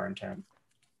certainly our intent.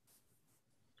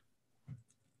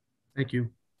 Thank you.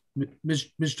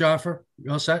 Ms. Jaffer, you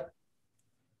all set?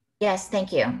 Yes,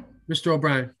 thank you. Mr.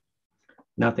 O'Brien.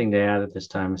 Nothing to add at this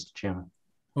time, Mr. Chairman.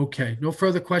 Okay, no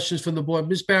further questions from the board.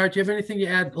 Ms. Barrett, do you have anything you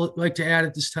like to add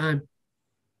at this time?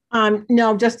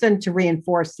 No, just then to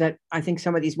reinforce that I think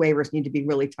some of these waivers need to be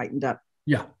really tightened up.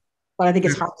 Yeah. But I think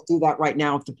it's hard to do that right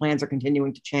now if the plans are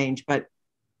continuing to change, but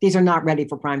these are not ready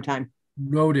for prime time.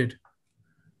 Noted.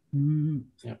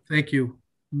 Yeah. Thank you.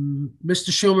 Mr.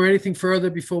 Schumer, anything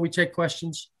further before we take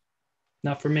questions?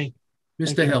 Not for me.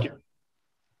 Mr. Hill.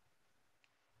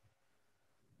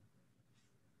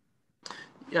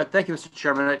 Yeah, thank you, Mr.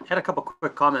 Chairman. I had a couple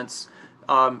quick comments.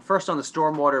 First, on the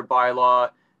stormwater bylaw,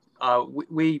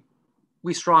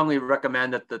 we strongly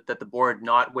recommend that the board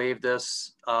not waive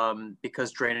this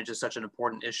because drainage is such an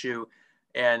important issue.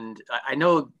 And I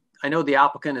know the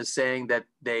applicant is saying that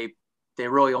they're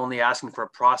really only asking for a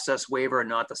process waiver and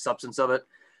not the substance of it.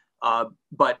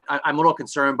 But I'm a little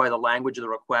concerned by the language of the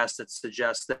request that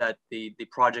suggests that the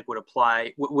project would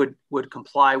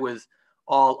comply with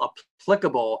all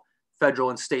applicable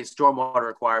federal and state stormwater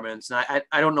requirements. And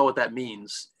I don't know what that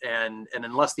means. And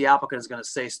unless the applicant is going to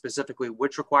say specifically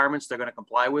which requirements they're going to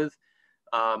comply with,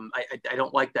 I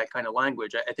don't like that kind of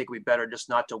language. I think we'd better just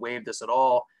not to waive this at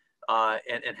all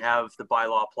and have the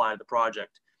bylaw apply to the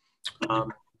project.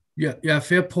 Yeah,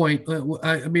 fair point.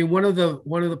 I mean, one of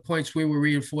the points we were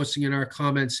reinforcing in our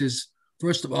comments is,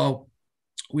 first of all,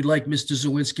 we'd like Mr.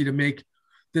 Zawinski to make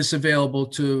this available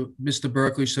to Mr.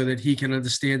 Berkeley so that he can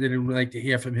understand it, and we'd like to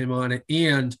hear from him on it.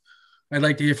 And I'd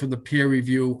like to hear from the peer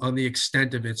review on the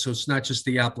extent of it. So it's not just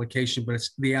the application, but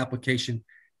it's the application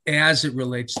as it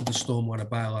relates to the stormwater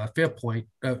bylaw. Fair point.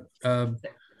 And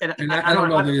I don't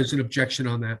know that there's an objection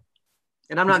on that.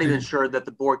 And I'm not even sure that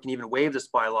the board can even waive this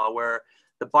bylaw, where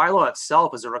the bylaw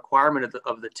itself is a requirement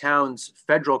of the town's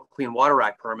federal Clean Water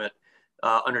Act permit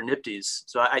under NIPDES.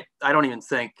 So I don't even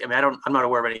think, I mean, I'm not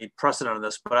aware of any precedent on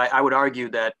this, but I would argue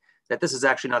that this is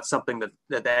actually not something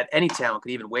that any town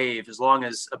could even waive as long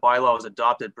as a bylaw is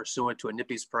adopted pursuant to a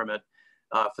NIPDES permit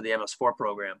for the MS4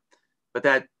 program. But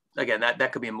that, again,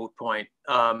 that could be a moot point.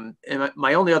 And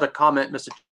my only other comment, Mr.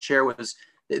 Chair, was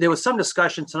there was some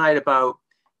discussion tonight about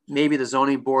maybe the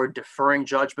zoning board deferring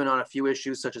judgment on a few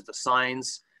issues such as the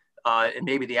signs. And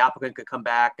maybe the applicant could come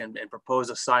back and propose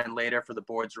a sign later for the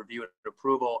board's review and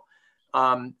approval.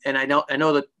 And I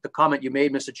know that the comment you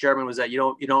made, Mr. Chairman, was that you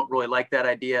don't really like that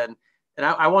idea. And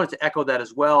I wanted to echo that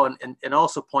as well, and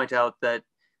also point out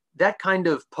that kind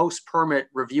of post-permit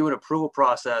review and approval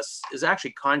process is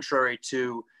actually contrary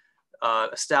to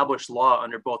established law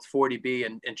under both 40B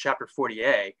and Chapter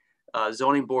 40A.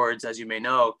 Zoning boards, as you may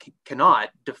know, cannot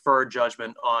defer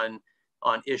judgment on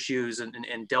issues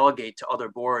and delegate to other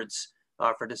boards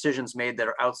for decisions made that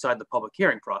are outside the public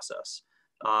hearing process.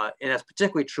 And that's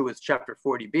particularly true with Chapter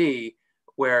 40B,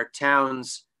 where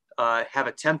towns have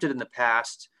attempted in the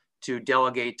past to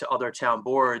delegate to other town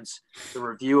boards the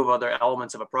review of other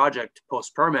elements of a project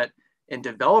post-permit, and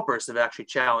developers have actually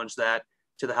challenged that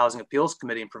to the Housing Appeals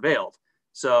Committee and prevailed.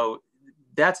 So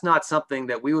that's not something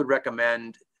that we would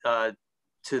recommend to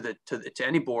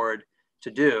any board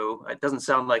to do. It doesn't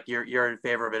sound like you're in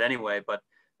favor of it anyway, but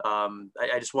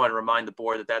I just want to remind the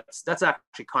board that that's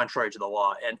actually contrary to the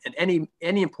law. And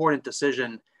any important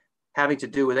decision having to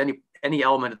do with any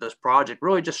element of this project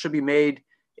really just should be made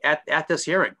at this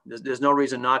hearing. There's no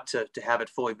reason not to have it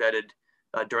fully vetted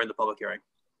during the public hearing.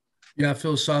 Yeah,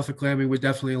 philosophically, I mean, we're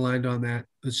definitely aligned on that.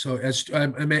 So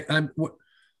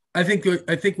I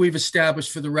think we've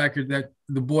established for the record that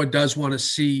the board does want to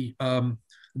see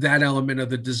that element of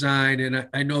the design. And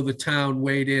I know the town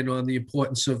weighed in on the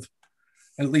importance of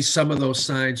at least some of those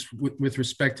signs with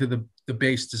respect to the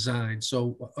base design.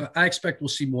 So I expect we'll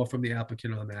see more from the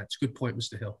applicant on that. It's a good point,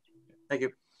 Mr. Hill. Thank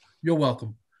you. You're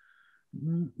welcome.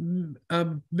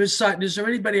 Ms. Sutton, is there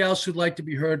anybody else who'd like to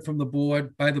be heard from the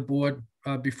board, by the board,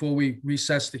 before we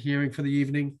recess the hearing for the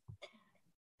evening?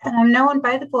 No one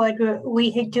by the board.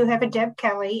 We do have a Deb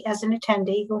Kelly as an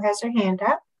attendee who has her hand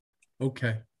up.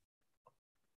 Okay.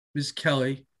 Ms.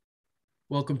 Kelly,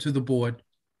 welcome to the board.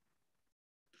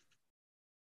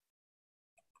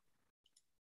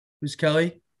 Ms.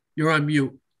 Kelly, you're on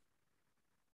mute.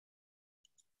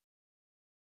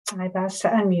 I've asked to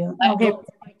unmute. Okay.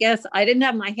 I guess I didn't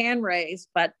have my hand raised,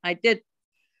 but I did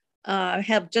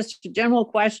have just a general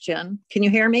question. Can you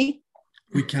hear me?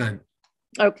 We can.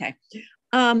 Okay.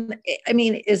 I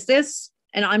mean, is this,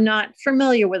 and I'm not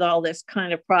familiar with all this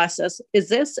kind of process, is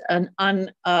this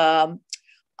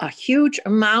a huge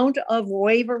amount of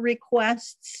waiver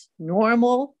requests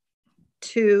normal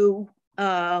to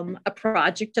a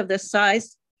project of this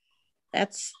size?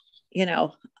 That's, you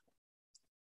know.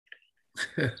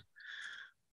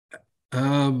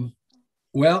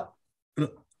 Well,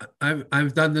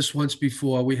 I've done this once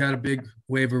before. We had a big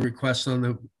waiver request on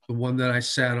the one that I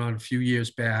sat on a few years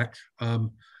back.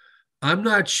 I'm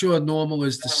not sure normal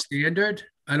is the standard.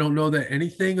 I don't know that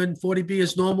anything in 40B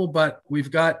is normal, but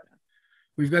we've got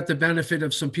the benefit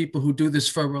of some people who do this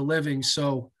for a living.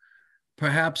 So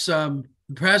perhaps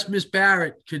Ms.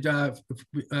 Barrett could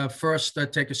first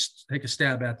take a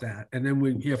stab at that, and then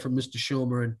we hear from Mr.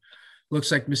 Schulmer, and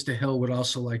looks like Mr. Hill would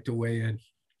also like to weigh in.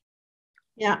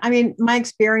 Yeah, I mean, my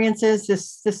experience is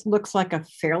this looks like a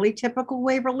fairly typical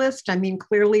waiver list. I mean,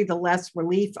 clearly the less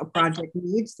relief a project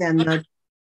needs, then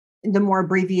the more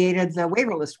abbreviated the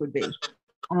waiver list would be.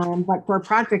 But for a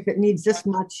project that needs this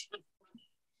much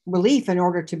relief in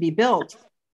order to be built,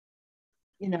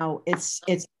 you know, it's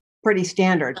pretty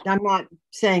standard. I'm not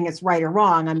saying it's right or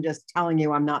wrong. I'm just telling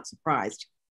you I'm not surprised.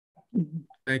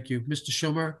 Thank you. Mr.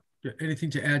 Schumer,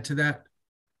 anything to add to that?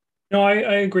 No, I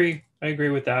agree. I agree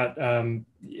with that.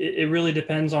 It really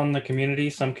depends on the community.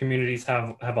 Some communities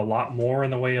have a lot more in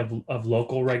the way of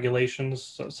local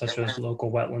regulations, such as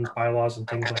local wetlands bylaws and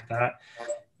things like that.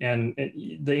 And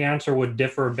the answer would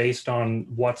differ based on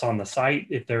what's on the site.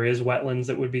 If there is wetlands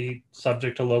that would be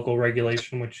subject to local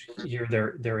regulation, which here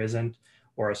there isn't,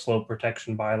 or a slope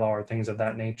protection bylaw or things of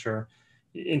that nature.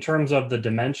 In terms of the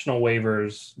dimensional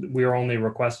waivers, we're only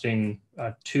requesting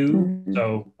 2,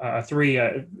 so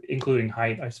 3, including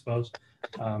height, I suppose.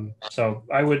 So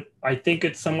I think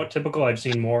it's somewhat typical. I've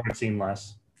seen more, I've seen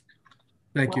less.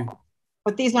 Thank you.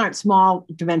 But these aren't small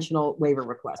dimensional waiver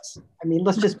requests. I mean,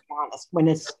 let's just be honest. When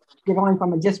you're going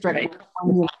from a district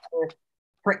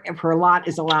per lot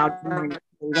is allowed,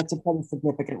 that's a pretty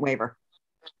significant waiver.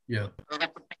 Yeah.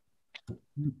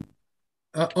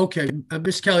 Okay,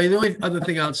 Ms. Kelly, the only other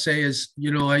thing I'll say is,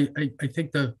 you know, I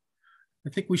think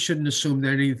we shouldn't assume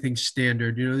that anything's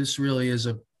standard. You know, this really is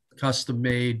a custom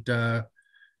made,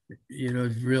 you know,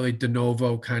 really de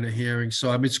novo kind of hearing. So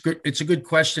I mean, it's a good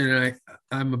question, and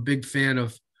I'm a big fan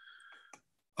of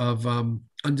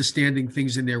understanding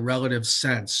things in their relative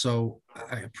sense. So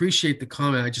I appreciate the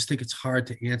comment. I just think it's hard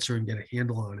to answer and get a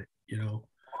handle on it. You know,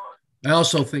 I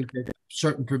also think that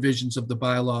certain provisions of the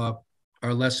bylaw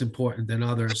are less important than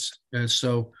others, and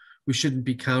so we shouldn't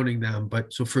be counting them.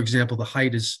 But so, for example, the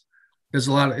height there's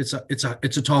a lot of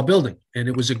it's a tall building, and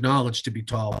it was acknowledged to be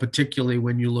tall, particularly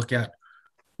when you look at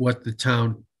what the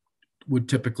town would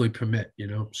typically permit. You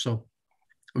know, so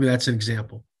I mean that's an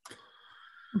example.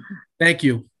 Thank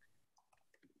you.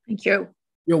 Thank you.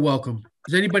 You're welcome.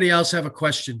 Does anybody else have a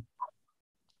question?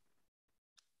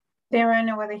 There are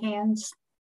no other hands.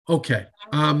 Okay.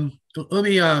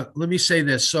 Let me say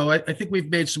this. So I think we've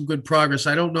made some good progress.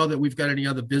 I don't know that we've got any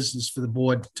other business for the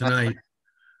board tonight.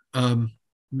 What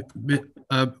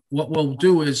we'll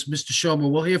do is, Mr.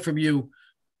 Schomer, we'll hear from you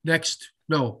next.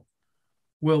 No,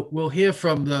 we'll hear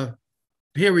from the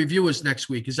peer reviewers next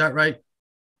week. Is that right?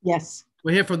 Yes.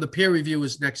 We'll hear from the peer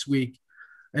reviewers next week.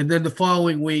 And then the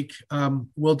following week,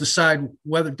 we'll decide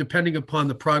whether, depending upon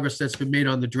the progress that's been made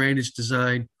on the drainage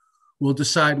design, we'll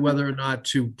decide whether or not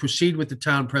to proceed with the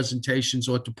town presentations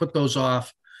or to put those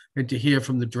off and to hear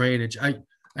from the drainage. I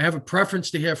have a preference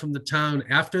to hear from the town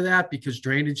after that because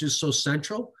drainage is so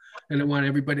central, and I want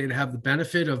everybody to have the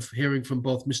benefit of hearing from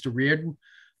both Mr. Reardon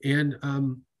and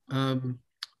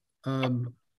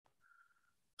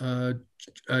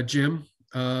Jim.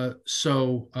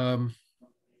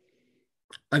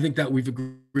 I think that we've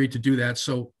agreed to do that.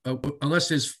 So unless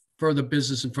there's further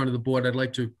business in front of the board, I'd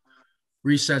like to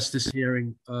recess this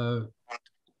hearing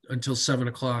until 7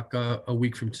 o'clock a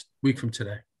week from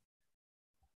today.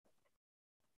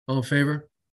 All in favor?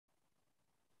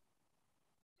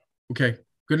 Okay.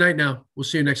 Good night now. We'll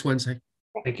see you next Wednesday.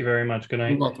 Thank you very much. Good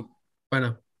night. You're welcome. Bye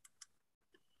now.